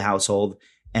a lot of the household,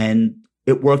 and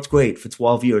it worked great for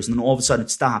 12 years. And then all of a sudden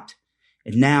it stopped.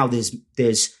 And now there's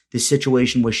this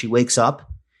situation where she wakes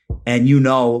up and,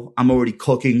 I'm already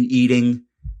cooking, eating,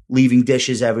 leaving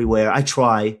dishes everywhere. I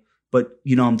try, but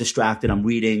I'm distracted. I'm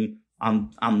reading.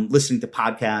 I'm listening to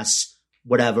podcasts,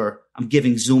 whatever. I'm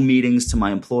giving Zoom meetings to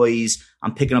my employees.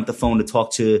 I'm picking up the phone to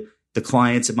talk to the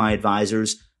clients and my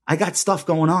advisors. I got stuff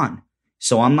going on.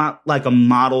 So I'm not like a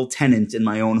model tenant in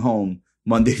my own home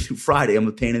Monday through Friday. I'm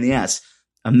a pain in the ass.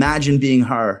 Imagine being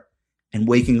her and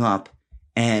waking up,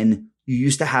 and you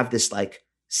used to have this like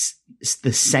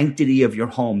the sanctity of your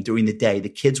home during the day. The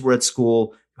kids were at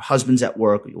school, your husband's at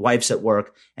work, your wife's at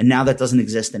work, and now that doesn't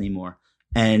exist anymore.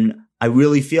 And I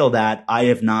really feel that I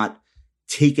have not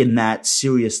taken that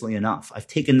seriously enough. I've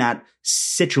taken that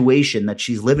situation that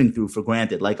she's living through for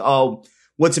granted. Like, oh,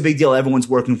 what's a big deal? Everyone's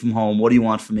working from home. What do you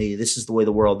want from me? This is the way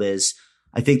the world is.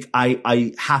 I think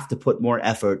I have to put more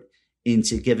effort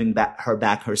into giving her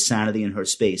back her sanity and her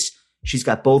space. She's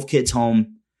got both kids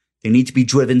home. They need to be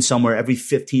driven somewhere every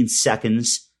 15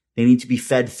 seconds. They need to be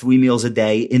fed 3 meals a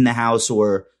day in the house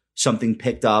or something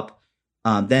picked up.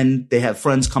 Then they have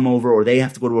friends come over, or they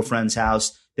have to go to a friend's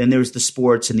house. Then there's the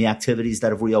sports and the activities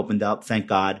that have reopened up, thank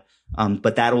God.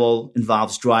 But that all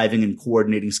involves driving and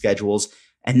coordinating schedules.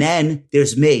 And then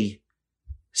there's me,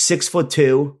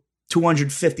 6'2",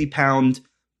 250-pound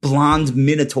blonde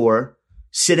minotaur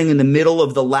sitting in the middle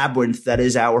of the labyrinth that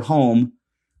is our home,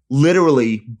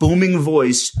 literally booming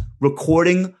voice,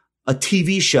 recording a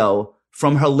TV show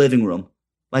from her living room.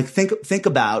 Like think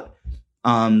about,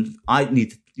 I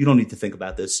need to you don't need to think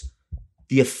about this.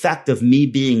 The effect of me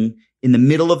being in the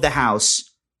middle of the house,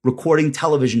 recording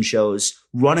television shows,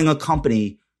 running a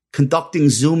company, conducting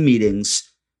Zoom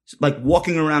meetings, like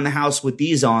walking around the house with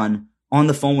these on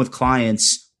the phone with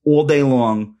clients all day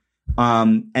long.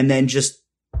 And then just,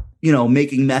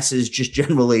 making messes just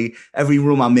generally. Every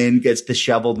room I'm in gets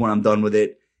disheveled when I'm done with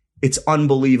it. It's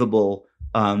unbelievable,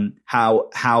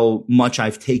 how much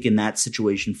I've taken that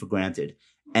situation for granted.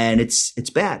 And it's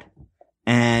bad.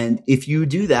 And if you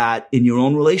do that in your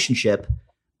own relationship,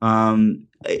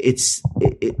 it's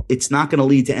not going to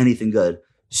lead to anything good.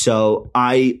 So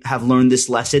I have learned this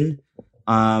lesson.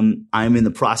 I'm in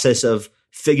the process of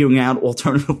figuring out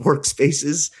alternative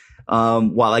workspaces.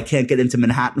 While I can't get into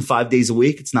Manhattan 5 days a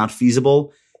week, it's not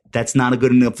feasible. That's not a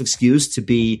good enough excuse to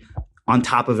be on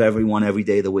top of everyone every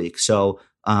day of the week. So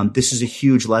this is a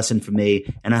huge lesson for me,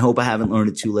 and I hope I haven't learned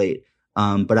it too late.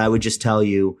 But I would just tell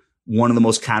you, one of the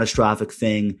most catastrophic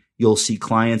thing you'll see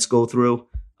clients go through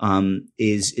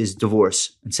is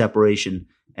divorce and separation.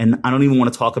 And I don't even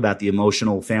want to talk about the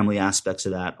emotional family aspects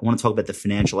of that. I want to talk about the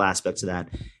financial aspects of that.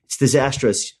 It's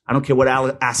disastrous. I don't care what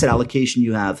asset allocation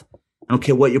you have. I don't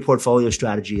care what your portfolio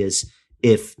strategy is.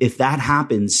 If that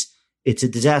happens, it's a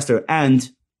disaster. And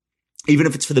even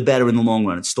if it's for the better in the long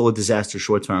run, it's still a disaster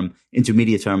short term,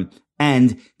 intermediate term.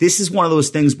 And this is one of those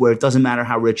things where it doesn't matter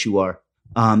how rich you are.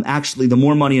 Actually, the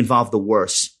more money involved, the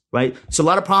worse, right? So a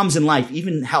lot of problems in life,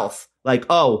 even health, like,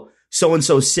 oh,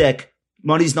 so-and-so sick,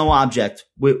 money's no object.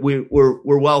 We're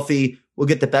wealthy. We'll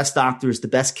get the best doctors, the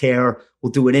best care.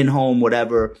 We'll do it in-home,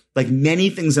 whatever. Like many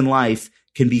things in life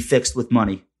can be fixed with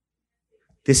money.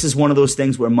 This is one of those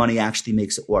things where money actually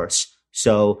makes it worse.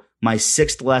 So my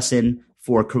sixth lesson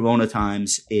for Corona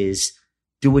times is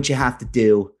do what you have to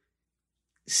do.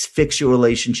 Fix your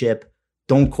relationship.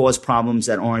 Don't cause problems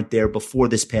that aren't there before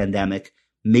this pandemic.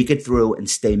 Make it through and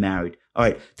stay married. All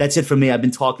right. That's it for me. I've been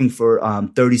talking for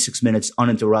 36 minutes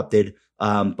uninterrupted.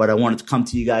 But I wanted to come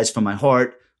to you guys from my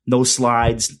heart. No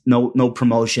slides, no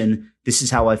promotion. This is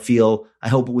how I feel. I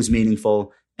hope it was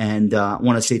meaningful. And I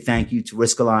want to say thank you to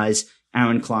Riskalyze,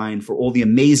 Aaron Klein, for all the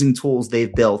amazing tools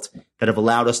they've built that have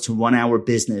allowed us to run our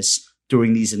business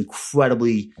during these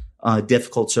incredibly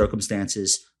difficult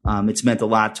circumstances. It's meant a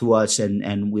lot to us,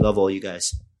 and we love all you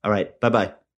guys. All right.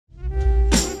 Bye-bye.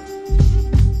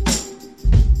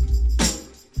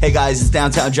 Hey guys, it's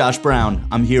Downtown Josh Brown.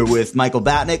 I'm here with Michael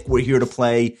Batnick. We're here to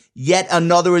play yet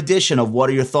another edition of What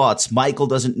Are Your Thoughts? Michael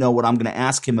doesn't know what I'm going to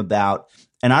ask him about,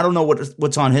 and I don't know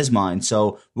what's on his mind.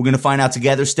 So we're going to find out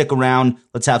together. Stick around.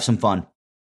 Let's have some fun.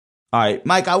 All right,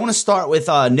 Mike, I want to start with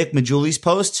Nick Majuli's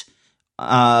post.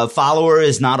 Follower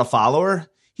is not a follower.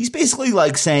 He's basically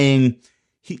like saying,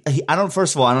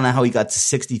 first of all, I don't know how he got to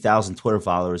 60,000 Twitter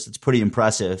followers. It's pretty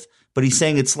impressive. But he's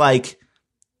saying it's like,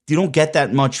 you don't get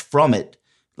that much from it.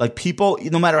 Like people,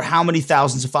 no matter how many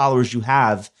thousands of followers you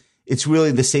have, it's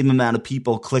really the same amount of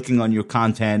people clicking on your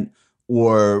content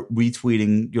or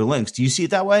retweeting your links. Do you see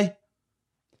it that way?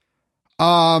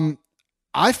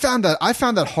 I found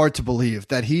that hard to believe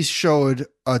that he showed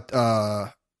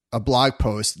a blog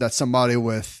post that somebody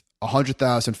with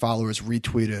 100,000 followers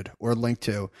retweeted or linked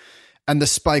to, and the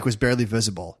spike was barely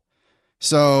visible.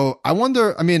 So I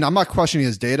wonder. I mean, I'm not questioning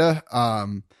his data.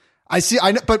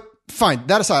 But fine.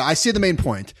 That aside, I see the main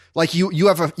point. Like you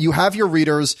have your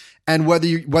readers, and whether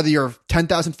you're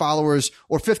 10,000 followers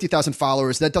or 50,000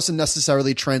 followers, that doesn't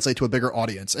necessarily translate to a bigger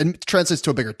audience. It translates to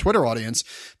a bigger Twitter audience,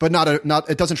 but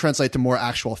it doesn't translate to more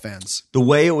actual fans. The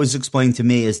way it was explained to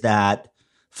me is that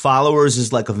followers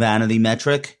is like a vanity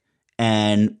metric,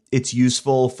 and it's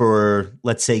useful for,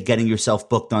 let's say, getting yourself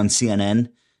booked on CNN,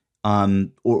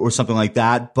 or something like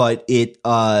that. But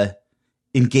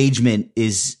engagement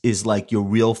is like your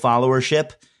real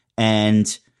followership,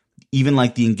 and even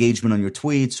like the engagement on your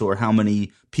tweets, or how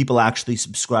many people actually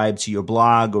subscribe to your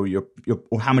blog, or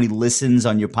or how many listens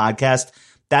on your podcast.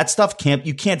 That stuff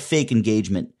you can't fake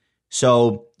engagement.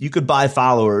 So you could buy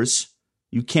followers.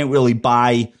 You can't really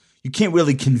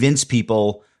convince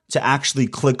people to actually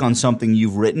click on something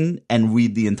you've written and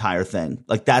read the entire thing.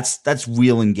 Like that's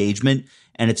real engagement,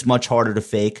 and it's much harder to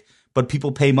fake. But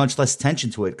people pay much less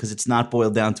attention to it because it's not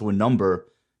boiled down to a number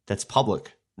that's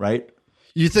public, right?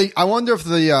 You think? I wonder if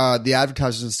the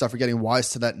advertisers and stuff are getting wise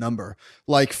to that number.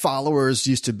 Like followers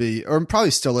used to be, or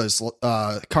probably still is,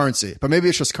 currency. But maybe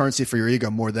it's just currency for your ego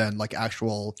more than like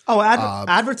actual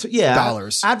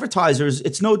dollars. Advertisers,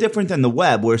 it's no different than the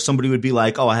web, where somebody would be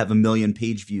like, "Oh, I have 1 million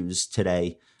page views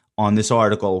today on this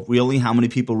article." Really, how many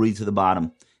people read to the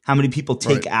bottom? How many people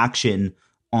take action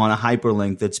on a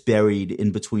hyperlink that's buried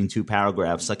in between two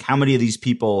paragraphs? Like, how many of these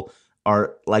people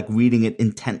are like reading it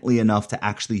intently enough to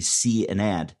actually see an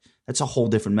ad? That's a whole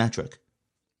different metric.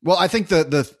 Well, I think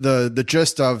the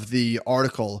gist of the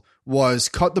article was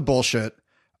cut the bullshit.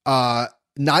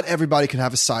 Not everybody can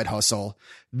have a side hustle.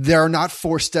 There are not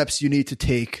 4 steps you need to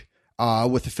take,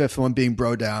 with the 5th one being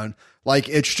bro down. Like,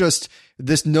 it's just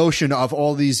this notion of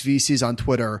all these VCs on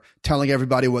Twitter telling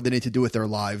everybody what they need to do with their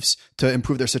lives to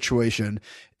improve their situation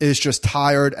is just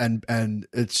tired and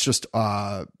it's just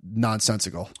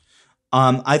nonsensical.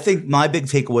 I think my big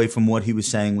takeaway from what he was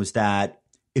saying was that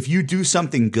if you do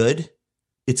something good,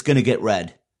 it's going to get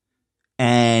read.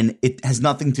 And it has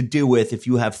nothing to do with if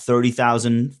you have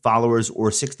 30,000 followers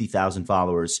or 60,000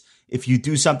 followers. If you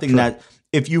do something that,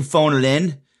 if you phone it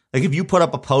in, like if you put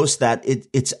up a post that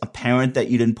it's apparent that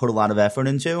you didn't put a lot of effort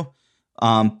into,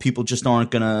 people just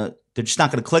aren't going to, they're just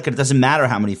not going to click it. It doesn't matter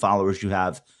how many followers you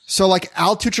have. So like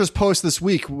Al Tucher's post last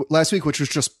week, which was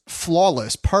just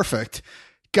flawless, perfect,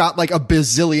 got like a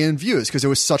bazillion views because it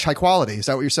was such high quality. Is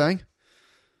that what you're saying?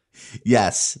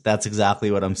 Yes, that's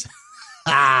exactly what I'm saying.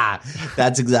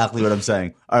 That's exactly what I'm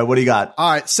saying. All right, what do you got?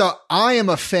 All right, so I am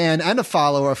a fan and a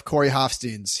follower of Corey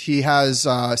Hofstein's. He has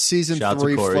season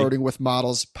 3 Flirting with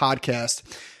Models podcast,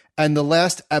 and the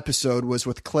last episode was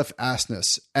with Cliff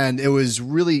Asness, and it was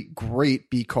really great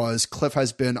because Cliff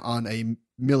has been on a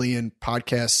million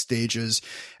podcast stages,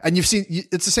 and you've seen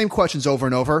it's the same questions over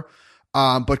and over.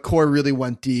 But Corey really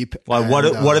went deep. Well,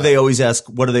 what do they always ask?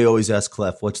 What do they always ask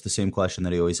Cliff? What's the same question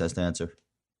that he always has to answer?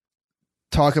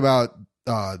 Talk about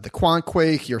the quant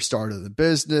quake, your start of the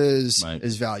business, right.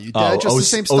 Is value dead? Just the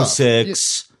same stuff.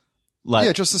 06.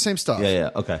 Yeah, just the same stuff. Yeah,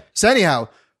 okay. So anyhow,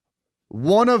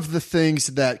 one of the things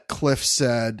that Cliff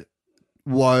said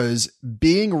was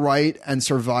being right and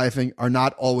surviving are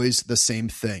not always the same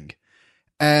thing.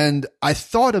 And I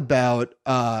thought about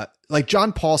like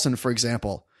John Paulson, for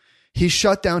example. He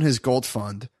shut down his gold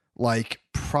fund like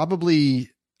probably,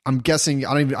 I'm guessing,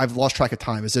 I've lost track of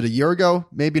time. Is it a year ago?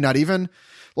 Maybe not even.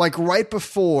 Like right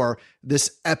before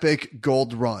this epic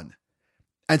gold run.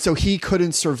 And so he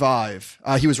couldn't survive.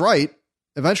 He was right.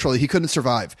 Eventually, he couldn't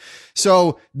survive.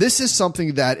 So this is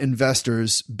something that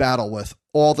investors battle with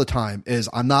all the time is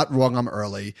I'm not wrong, I'm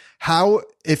early. How,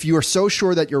 if you are so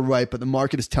sure that you're right, but the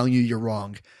market is telling you you're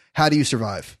wrong, how do you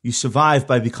survive? You survive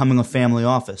by becoming a family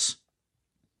office.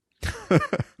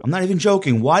 I'm not even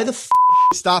joking. Why the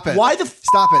Stop it.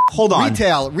 Stop it. Hold on.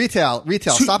 Retail.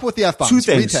 Stop with the F-bombs.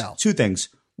 Two things.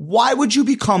 Why would you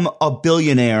become a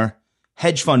billionaire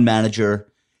hedge fund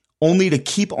manager only to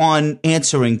keep on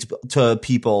answering to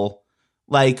people?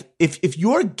 Like if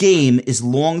your game is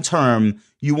long term,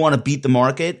 you want to beat the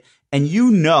market, and you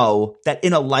know that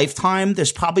in a lifetime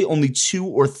there's probably only 2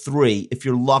 or 3, if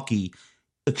you're lucky,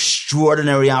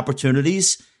 extraordinary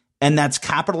opportunities, and that's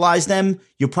capitalize them,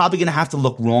 you're probably going to have to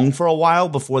look wrong for a while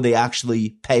before they actually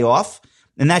pay off.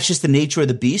 And that's just the nature of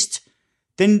the beast.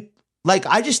 Then, like,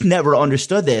 I just never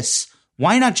understood this.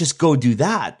 Why not just go do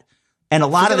that? And a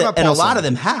lot of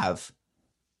them have.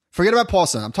 Forget about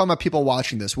Paulson. I'm talking about people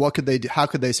watching this. What could they do? How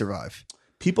could they survive?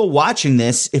 People watching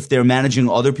this, if they're managing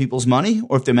other people's money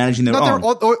or if they're managing their own.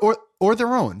 Or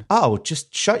their own. Oh,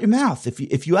 just shut your mouth.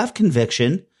 If you have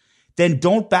conviction, then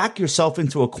don't back yourself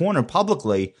into a corner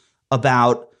publicly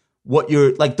about what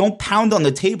you're like. Don't pound on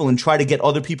the table and try to get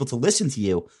other people to listen to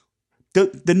you.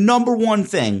 The number one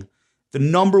thing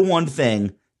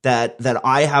that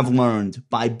I have learned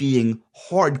by being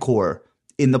hardcore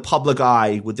in the public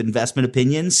eye with investment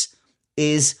opinions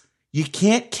is you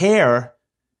can't care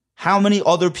how many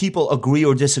other people agree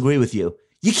or disagree with you.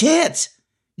 You can't.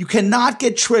 You cannot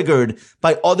get triggered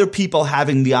by other people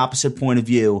having the opposite point of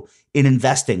view in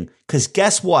investing. Because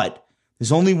guess what?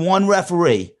 There's only one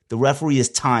referee. The referee is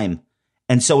time.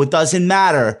 And so it doesn't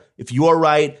matter if you're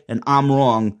right and I'm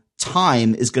wrong.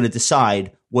 Time is going to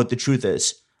decide what the truth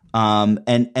is.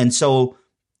 And so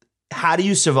how do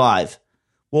you survive?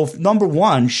 Well, number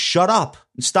one, shut up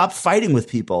and stop fighting with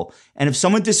people. And if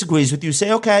someone disagrees with you,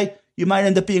 say, okay, you might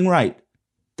end up being right.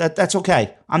 That's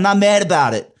okay. I'm not mad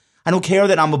about it. I don't care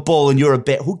that I'm a bull and you're a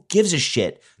bear. Who gives a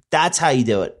shit? That's how you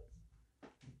do it.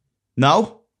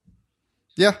 No?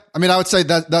 Yeah, I mean, I would say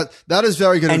that is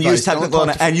very good advice.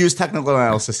 Use technical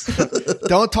analysis.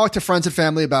 Don't talk to friends and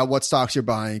family about what stocks you're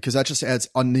buying because that just adds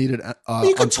unneeded.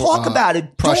 You can talk about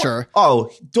it. Pressure.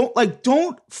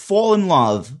 Don't fall in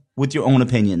love with your own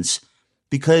opinions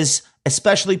because,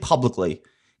 especially publicly,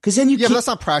 because then but that's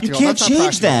not practical. You can't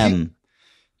change them.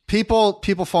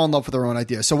 People fall in love with their own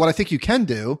ideas. So what I think you can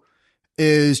do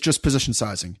is just position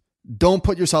sizing. Don't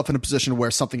put yourself in a position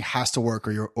where something has to work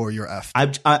or you're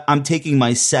effed. I'm taking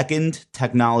my second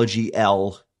technology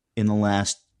L in the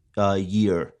last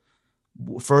year.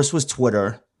 First was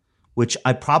Twitter, which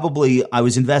I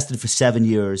was invested for 7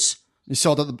 years. You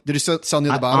sold it. Did you sell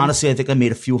near the bottom? Honestly, I think I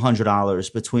made a few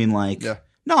 $100s between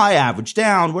no, I averaged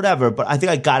down, whatever, but I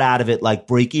think I got out of it like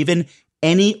break even.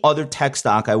 Any other tech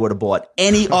stock I would have bought,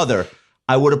 any other,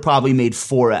 I would have probably made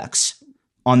 4x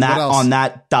on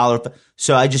that dollar.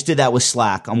 So I just did that with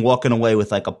Slack. I'm walking away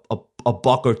with like a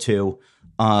buck or two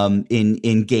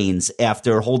in gains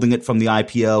after holding it from the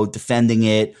IPO, defending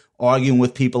it, arguing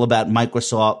with people about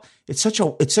Microsoft. It's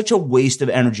such a waste of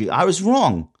energy. I was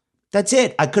wrong. That's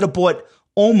it. I could have bought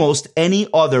almost any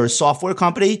other software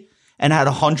company and had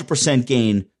 100%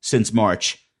 gain since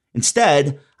March.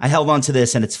 Instead, I held on to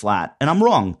this and it's flat, and I'm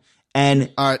wrong.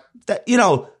 And all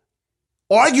right.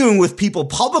 Arguing with people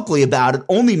publicly about it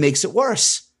only makes it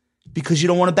worse because you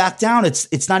don't want to back down.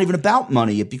 It's not even about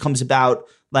money. It becomes about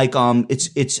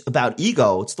it's about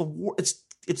ego.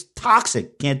 It's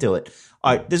toxic. Can't do it.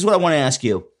 All right, this is what I want to ask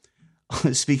you.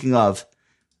 Speaking of,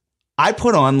 I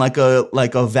put on like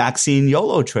a vaccine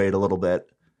YOLO trade a little bit.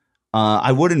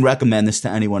 I wouldn't recommend this to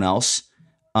anyone else.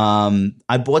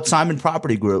 I bought Simon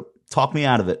Property Group. Talk me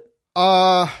out of it.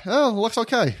 It looks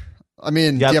okay. I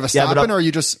mean, do you have a stop in, or are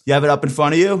you just... You have it up in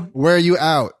front of you? Where are you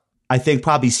out? I think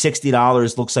probably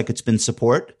 $60 looks like it's been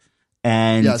support.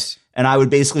 And yes. And I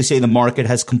would basically say the market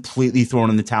has completely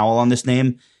thrown in the towel on this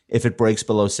name if it breaks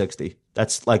below 60.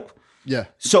 That's like... Yeah.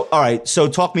 So, all right. So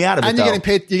talk me out of it, and you're getting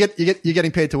paid. You're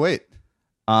getting paid to wait.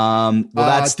 Well,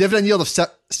 that's dividend yield of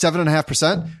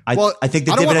 7.5%. I think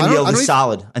the dividend yield is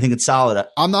solid. I think it's solid.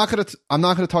 I'm not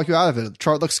gonna talk you out of it. The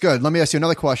chart looks good. Let me ask you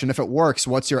another question. If it works,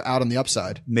 what's your out on the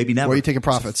upside? Maybe never. Where are you taking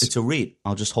profits? It's a REIT.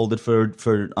 I'll just hold it for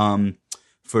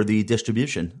the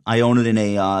distribution. I own it in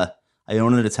a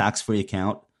tax-free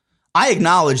account. I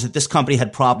acknowledge that this company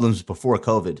had problems before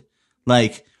COVID.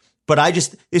 But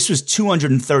this was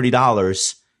 $230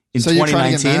 in 2019. So you're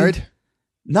trying to get married?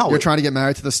 No. You're trying to get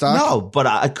married to the stock? No, but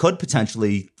I could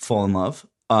potentially fall in love.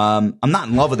 I'm not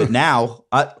in love with it now.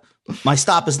 My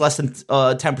stop is less than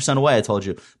 10% away, I told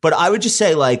you. But I would just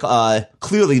say,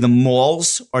 clearly the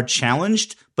malls are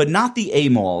challenged, but not the A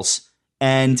malls.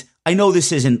 And I know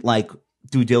this isn't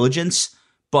due diligence,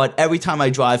 but every time I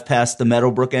drive past the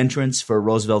Meadowbrook entrance for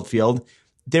Roosevelt Field,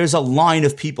 there's a line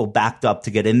of people backed up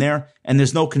to get in there, and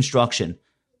there's no construction.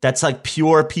 That's like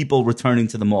pure people returning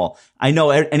to the mall. I know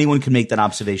anyone can make that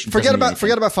observation. Forget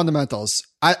about fundamentals.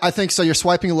 I think so. You're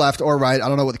swiping left or right. I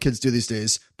don't know what the kids do these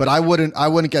days, but I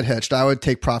wouldn't get hitched. I would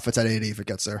take profits at 80 if it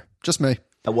gets there. Just me.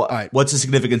 All right. What's the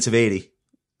significance of 80?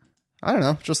 I don't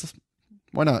know. Just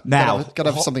why not? Now,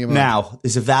 gotta have something about now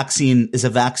is a vaccine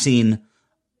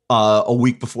a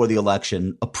week before the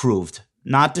election approved,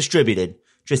 not distributed.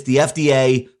 Just the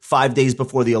FDA 5 days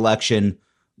before the election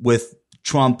with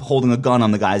Trump holding a gun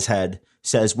on the guy's head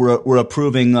says we're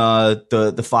approving the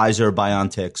Pfizer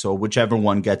BioNTech, or whichever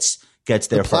one gets there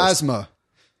the plasma. First.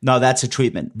 No, that's a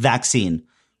treatment. Vaccine.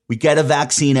 We get a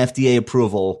vaccine FDA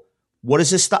approval. What does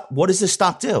this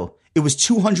stock do? It was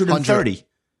 230.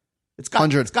 It's got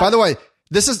 100. By the way,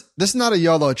 this is not a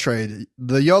YOLO trade.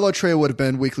 The YOLO trade would have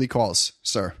been weekly calls,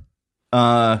 sir.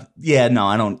 Yeah, no,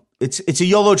 I don't. It's a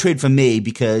YOLO trade for me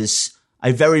because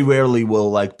I very rarely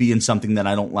will be in something that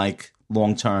I don't like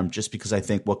long term, just because I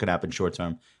think what could happen short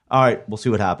term. All right, we'll see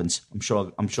what happens. I'm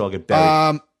sure I'll get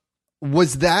buried.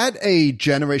 Was that a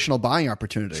generational buying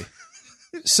opportunity?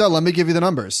 So let me give you the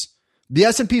numbers. The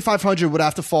S&P 500 would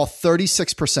have to fall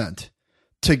 36%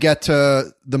 to get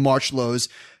to the March lows.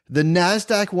 The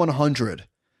NASDAQ 100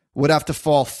 would have to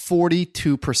fall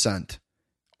 42%.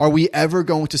 Are we ever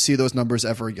going to see those numbers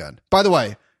ever again? By the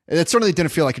way, it certainly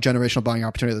didn't feel like a generational buying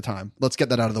opportunity at the time. Let's get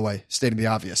that out of the way, stating the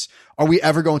obvious. Are we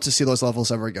ever going to see those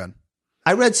levels ever again?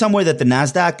 I read somewhere that the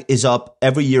NASDAQ is up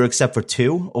every year except for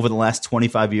 2 over the last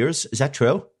 25 years. Is that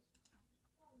true?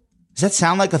 Does that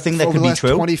sound like a thing that could be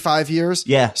true? 25 years?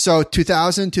 Yeah. So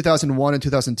 2000, 2001, and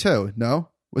 2002, no?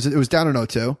 It was down in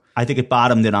 2002. I think it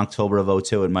bottomed in October of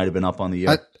 2002. It might have been up on the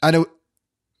year. I know.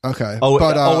 Okay. But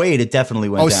 2008, it definitely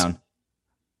went down.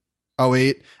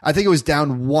 2008. I think it was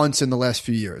down once in the last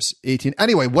few years. 18.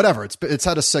 Anyway, whatever. It's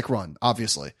had a sick run,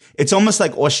 obviously. It's almost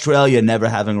like Australia never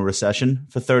having a recession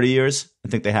for 30 years. I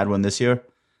think they had one this year.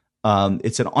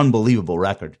 It's an unbelievable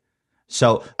record.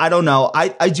 So I don't know.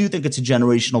 I do think it's a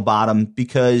generational bottom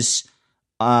because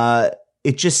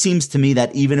it just seems to me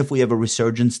that even if we have a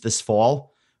resurgence this fall,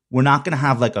 we're not going to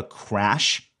have a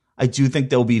crash. I do think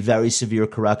there will be very severe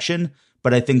correction,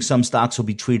 but I think some stocks will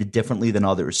be treated differently than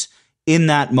others. In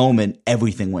that moment,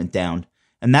 everything went down.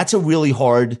 And that's a really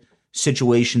hard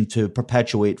situation to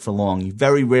perpetuate for long. You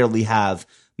very rarely have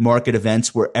market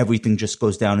events where everything just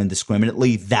goes down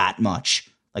indiscriminately that much.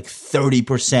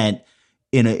 30%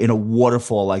 in a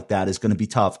waterfall like that is going to be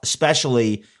tough,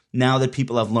 especially now that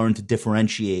people have learned to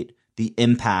differentiate the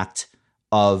impact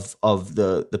of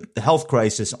the health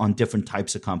crisis on different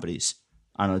types of companies.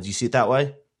 I don't know. Do you see it that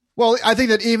way? Well, I think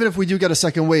that even if we do get a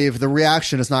second wave, the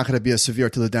reaction is not going to be as severe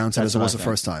to the downside That's as it was the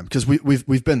first time, because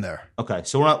we've been there. Okay,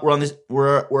 so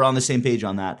we're on the same page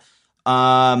on that.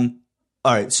 All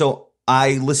right, so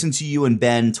I listened to you and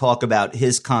Ben talk about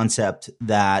his concept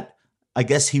that I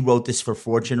guess he wrote this for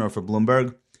Fortune or for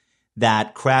Bloomberg,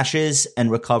 that crashes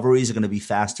and recoveries are going to be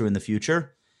faster in the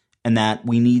future, and that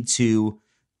we need to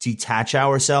detach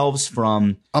ourselves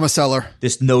from I'm a seller.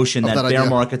 This notion that bear idea.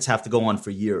 markets have to go on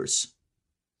for years.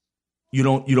 You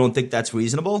don't think that's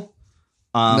reasonable?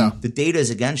 No. The data is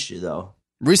against you, though.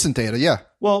 Recent data, yeah.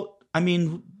 Well, I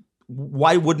mean,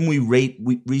 why wouldn't we rate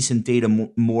recent data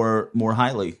more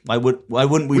highly? Why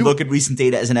wouldn't we look at recent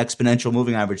data as an exponential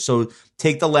moving average? So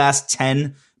take the last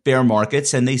 10 bear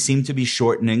markets, and they seem to be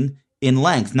shortening in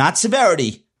length, not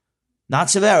severity,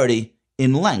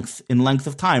 in length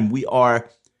of time. We are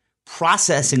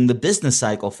processing the business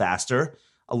cycle faster.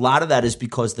 A lot of that is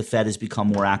because the Fed has become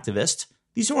more activist.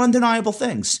 These are undeniable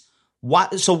things.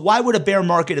 Why would a bear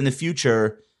market in the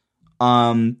future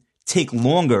take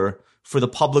longer for the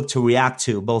public to react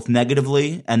to, both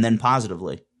negatively and then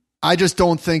positively? I just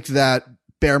don't think that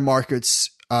bear markets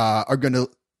are going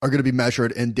to be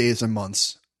measured in days and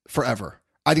months forever.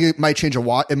 I think it might change a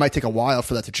while. It might take a while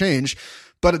for that to change.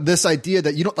 But this idea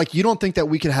that you don't think that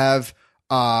we could have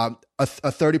a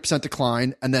 30%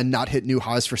 decline and then not hit new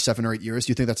highs for 7 or 8 years?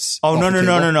 Do you think that's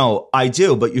No. I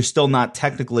do, but you're still not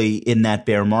technically in that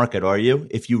bear market, are you?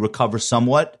 If you recover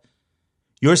somewhat,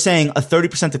 you're saying a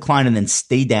 30% decline and then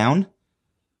stay down?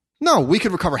 No, we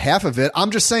could recover half of it.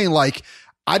 I'm just saying,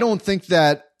 I just think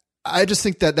that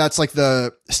that's like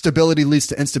the stability leads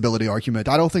to instability argument.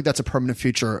 I don't think that's a permanent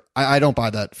feature. I don't buy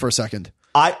that for a second.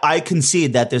 I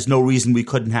concede that there's no reason we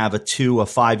couldn't have a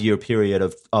 5 year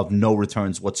period of no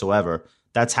returns whatsoever.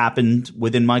 That's happened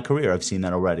within my career. I've seen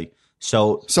that already.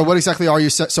 So what exactly are you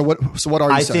saying? So what are you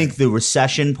saying? I think the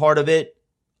recession part of it,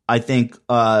 I think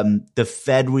the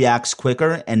Fed reacts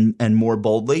quicker and more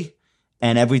boldly.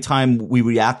 And every time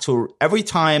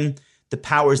the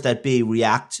powers that be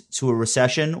react to a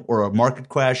recession or a market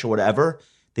crash or whatever,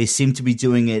 they seem to be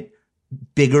doing it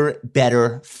bigger,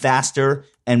 better, faster,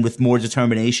 and with more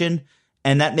determination.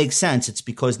 And that makes sense. It's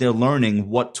because they're learning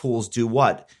what tools do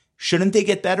what. Shouldn't they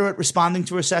get better at responding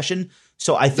to recession?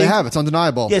 So I think they have. It's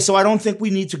undeniable. Yeah. So I don't think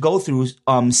we need to go through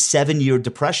 7-year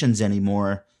depressions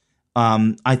anymore.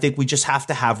 I think we just have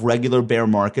to have regular bear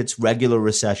markets, regular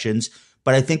recessions.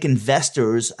 But I think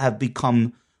investors have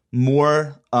become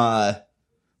more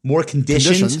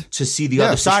conditioned to see the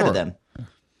other side of them.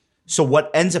 So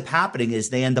what ends up happening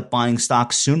is they end up buying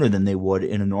stocks sooner than they would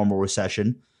in a normal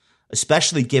recession,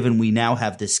 especially given we now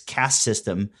have this caste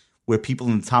system where people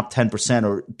in the top 10%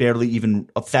 are barely even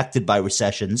affected by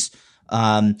recessions.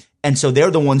 And so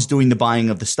they're the ones doing the buying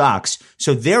of the stocks.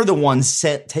 So they're the ones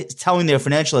telling their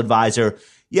financial advisor,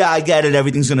 yeah, I get it.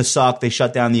 Everything's going to suck. They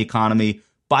shut down the economy.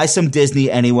 Buy some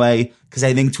Disney anyway, because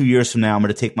I think 2 years from now I'm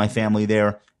going to take my family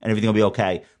there and everything will be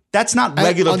okay. That's not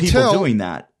regular people doing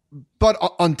that. But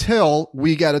until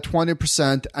we get a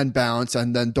 20% and bounce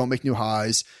and then don't make new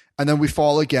highs and then we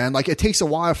fall again, it takes a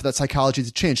while for that psychology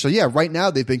to change. So yeah, right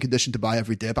now they've been conditioned to buy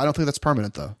every dip. I don't think that's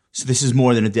permanent though. So this is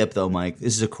more than a dip though, Mike.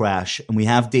 This is a crash. And we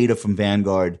have data from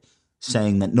Vanguard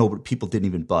saying that people didn't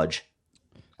even budge.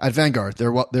 At Vanguard,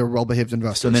 they're well-behaved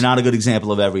investors. So they're not a good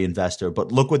example of every investor.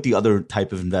 But look what the other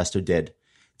type of investor did.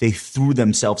 They threw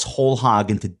themselves whole hog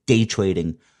into day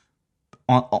trading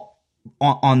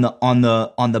on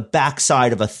the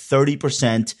backside of a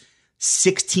 30%,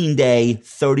 16-day,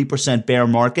 30% bear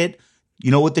market. You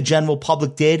know what the general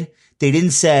public did? They didn't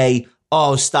say,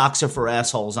 oh, stocks are for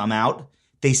assholes, I'm out.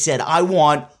 They said, I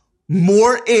want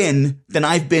more in than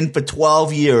I've been for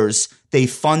 12 years. They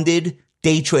funded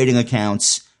day trading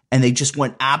accounts and they just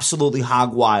went absolutely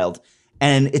hog wild.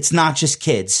 And it's not just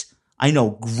kids. I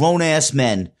know grown-ass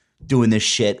men doing this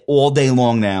shit all day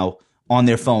long now on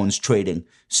their phones trading.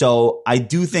 So I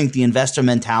do think the investor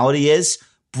mentality is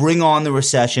bring on the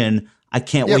recession. I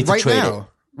can't wait to trade it.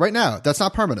 Right now, that's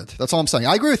not permanent. That's all I'm saying.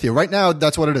 I agree with you. Right now,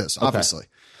 that's what it is, obviously.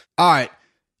 All right.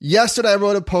 Yesterday, I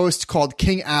wrote a post called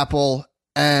King Apple,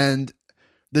 and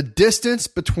the distance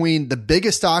between the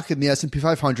biggest stock in the S&P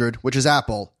 500, which is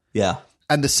Apple,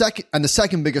 and the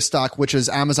second biggest stock, which is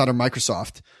Amazon or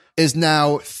Microsoft, is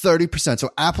now 30%. So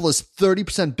Apple is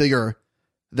 30% bigger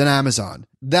than Amazon.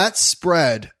 That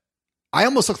spread, I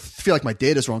almost feel like my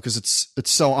data is wrong because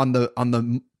it's so on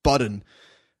the button.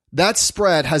 That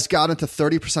spread has gotten to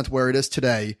 30% where it is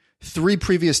today, 3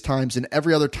 previous times, and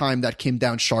every other time that came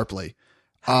down sharply.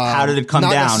 How did it come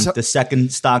down? The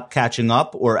second stock catching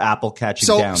up or Apple catching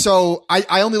down? So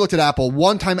I only looked at Apple.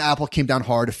 One time Apple came down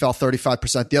hard. It fell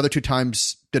 35%. The other two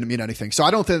times didn't mean anything. So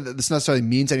I don't think that this necessarily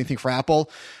means anything for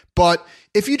Apple. But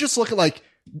if you just look at like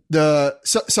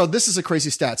so this is a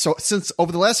crazy stat. So since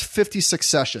over the last 56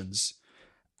 sessions,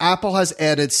 Apple has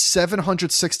added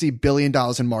 $760 billion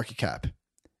in market cap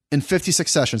in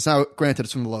 56 sessions. Now, granted,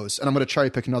 it's from the lows, and I'm going to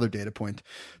cherry pick another data point.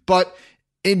 But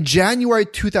in January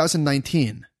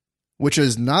 2019, which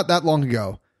is not that long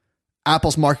ago,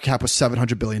 Apple's market cap was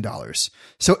 $700 billion.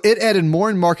 So it added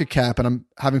more in market cap, and I'm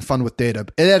having fun with data.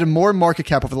 It added more in market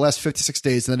cap over the last 56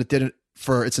 days than it did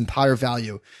for its entire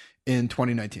value in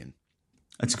 2019.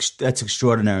 That's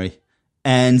extraordinary.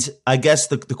 And I guess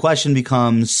the question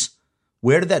becomes,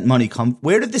 where did that money come?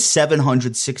 Where did the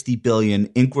 $760 billion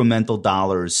incremental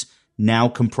dollars now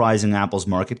comprising Apple's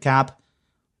market cap?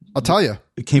 I'll tell you.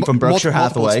 It came from Berkshire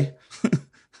Hathaway.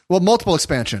 Multiple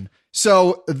expansion.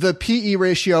 So the PE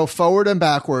ratio forward and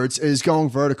backwards is going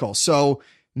vertical. So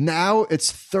now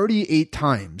it's 38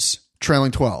 times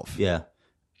trailing 12. Yeah.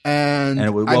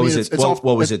 And what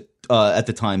was it at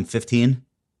the time? 15?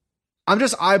 I'm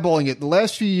just eyeballing it. The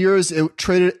last few years it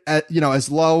traded at, as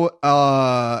low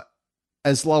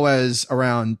as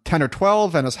around 10 or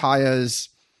 12 and as high as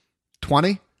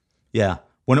 20. Yeah.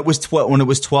 When it was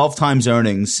 12 times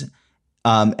earnings,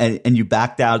 and you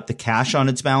backed out the cash on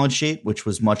its balance sheet, which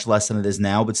was much less than it is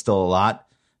now, but still a lot.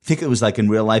 I think it was like in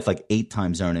real life, like 8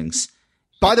 times earnings.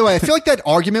 By the way, I feel like that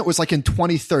argument was like in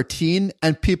 2013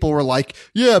 and people were like,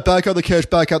 yeah, back out the cash.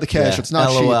 Yeah, it's not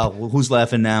LOL. cheap. Well, who's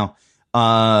laughing now?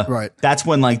 Right. That's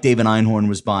when like David Einhorn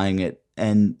was buying it.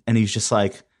 And he's just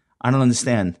like, I don't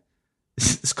understand.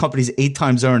 This company's 8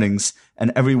 times earnings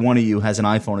and every one of you has an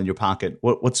iPhone in your pocket.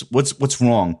 What's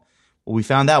wrong? Well, we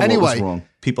found out what was wrong.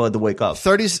 People had to wake up.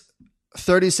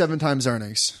 37 times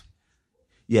earnings.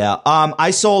 Yeah.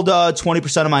 I sold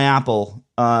 20% of my Apple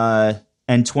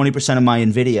and 20% of my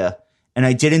Nvidia, and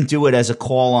I didn't do it as a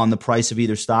call on the price of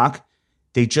either stock.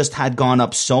 They just had gone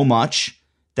up so much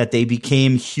that they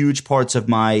became huge parts of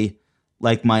my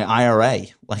IRA.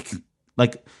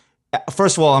 Like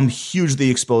first of all, I'm hugely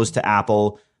exposed to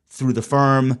Apple through the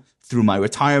firm, through my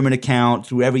retirement account,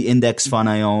 through every index fund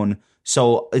I own.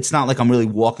 So it's not like I'm really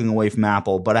walking away from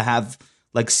Apple, but I have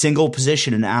like single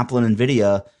position in Apple and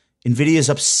Nvidia. Nvidia's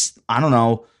up, I don't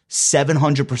know,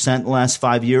 700% in the last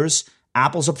 5 years.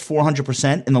 Apple's up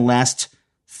 400% in the last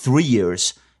 3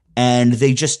 years. And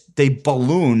they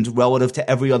ballooned relative to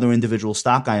every other individual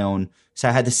stock I own. So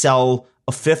I had to sell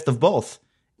a fifth of both.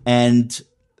 And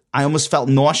I almost felt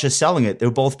nauseous selling it. They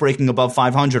were both breaking above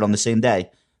 500 on the same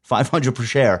day, 500 per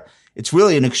share. It's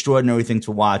really an extraordinary thing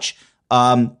to watch.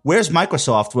 Where's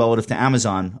Microsoft relative to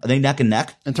Amazon? Are they neck and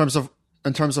neck? In terms of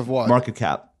what? Market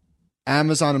cap.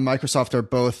 Amazon and Microsoft are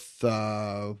both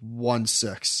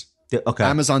 1.6. Okay.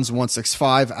 Amazon's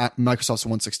 1.65, Microsoft's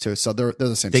 1.62. So they're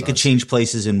the same They size. could change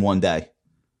places in one day.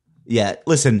 Yeah.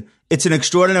 Listen, it's an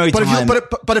extraordinary time.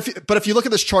 But if you look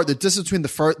at this chart, the distance between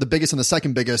the biggest and the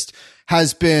second biggest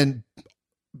has been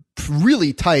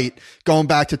really tight going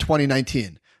back to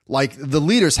 2019. Like the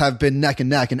leaders have been neck and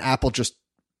neck, and Apple just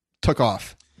took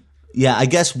off. Yeah, I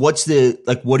guess what do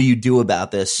you do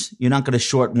about this? You're not going to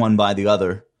short one by the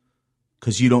other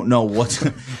because you don't know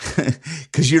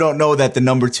because you don't know that the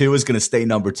number 2 is going to stay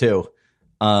number 2.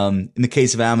 In the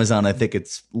case of Amazon, I think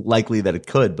it's likely that it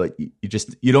could, but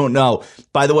you don't know.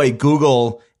 By the way,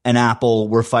 Google and Apple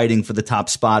were fighting for the top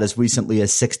spot as recently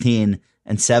as 16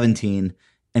 and 17,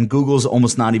 and Google's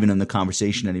almost not even in the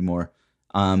conversation anymore.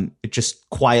 It just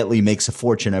quietly makes a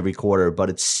fortune every quarter, but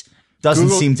doesn't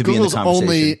seem to be in the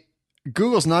conversation.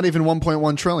 Google's not even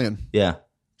 1.1 trillion. Yeah.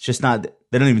 It's just not,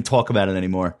 they don't even talk about it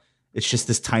anymore. It's just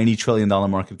this tiny $1 trillion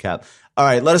market cap. All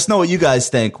right. Let us know what you guys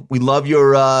think. We love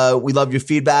your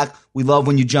feedback. We love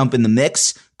when you jump in the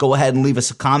mix. Go ahead and leave us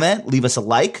a comment. Leave us a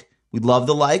like. We love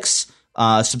the likes.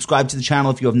 Subscribe to the channel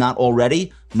if you have not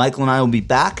already. Michael and I will be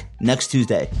back next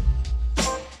Tuesday.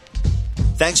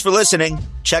 Thanks for listening.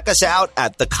 Check us out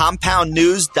at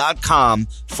thecompoundnews.com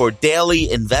for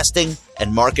daily investing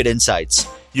and market insights.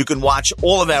 You can watch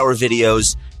all of our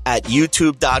videos at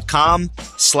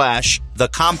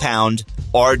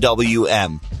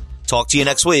youtube.com/thecompoundrwm. Talk to you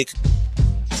next week.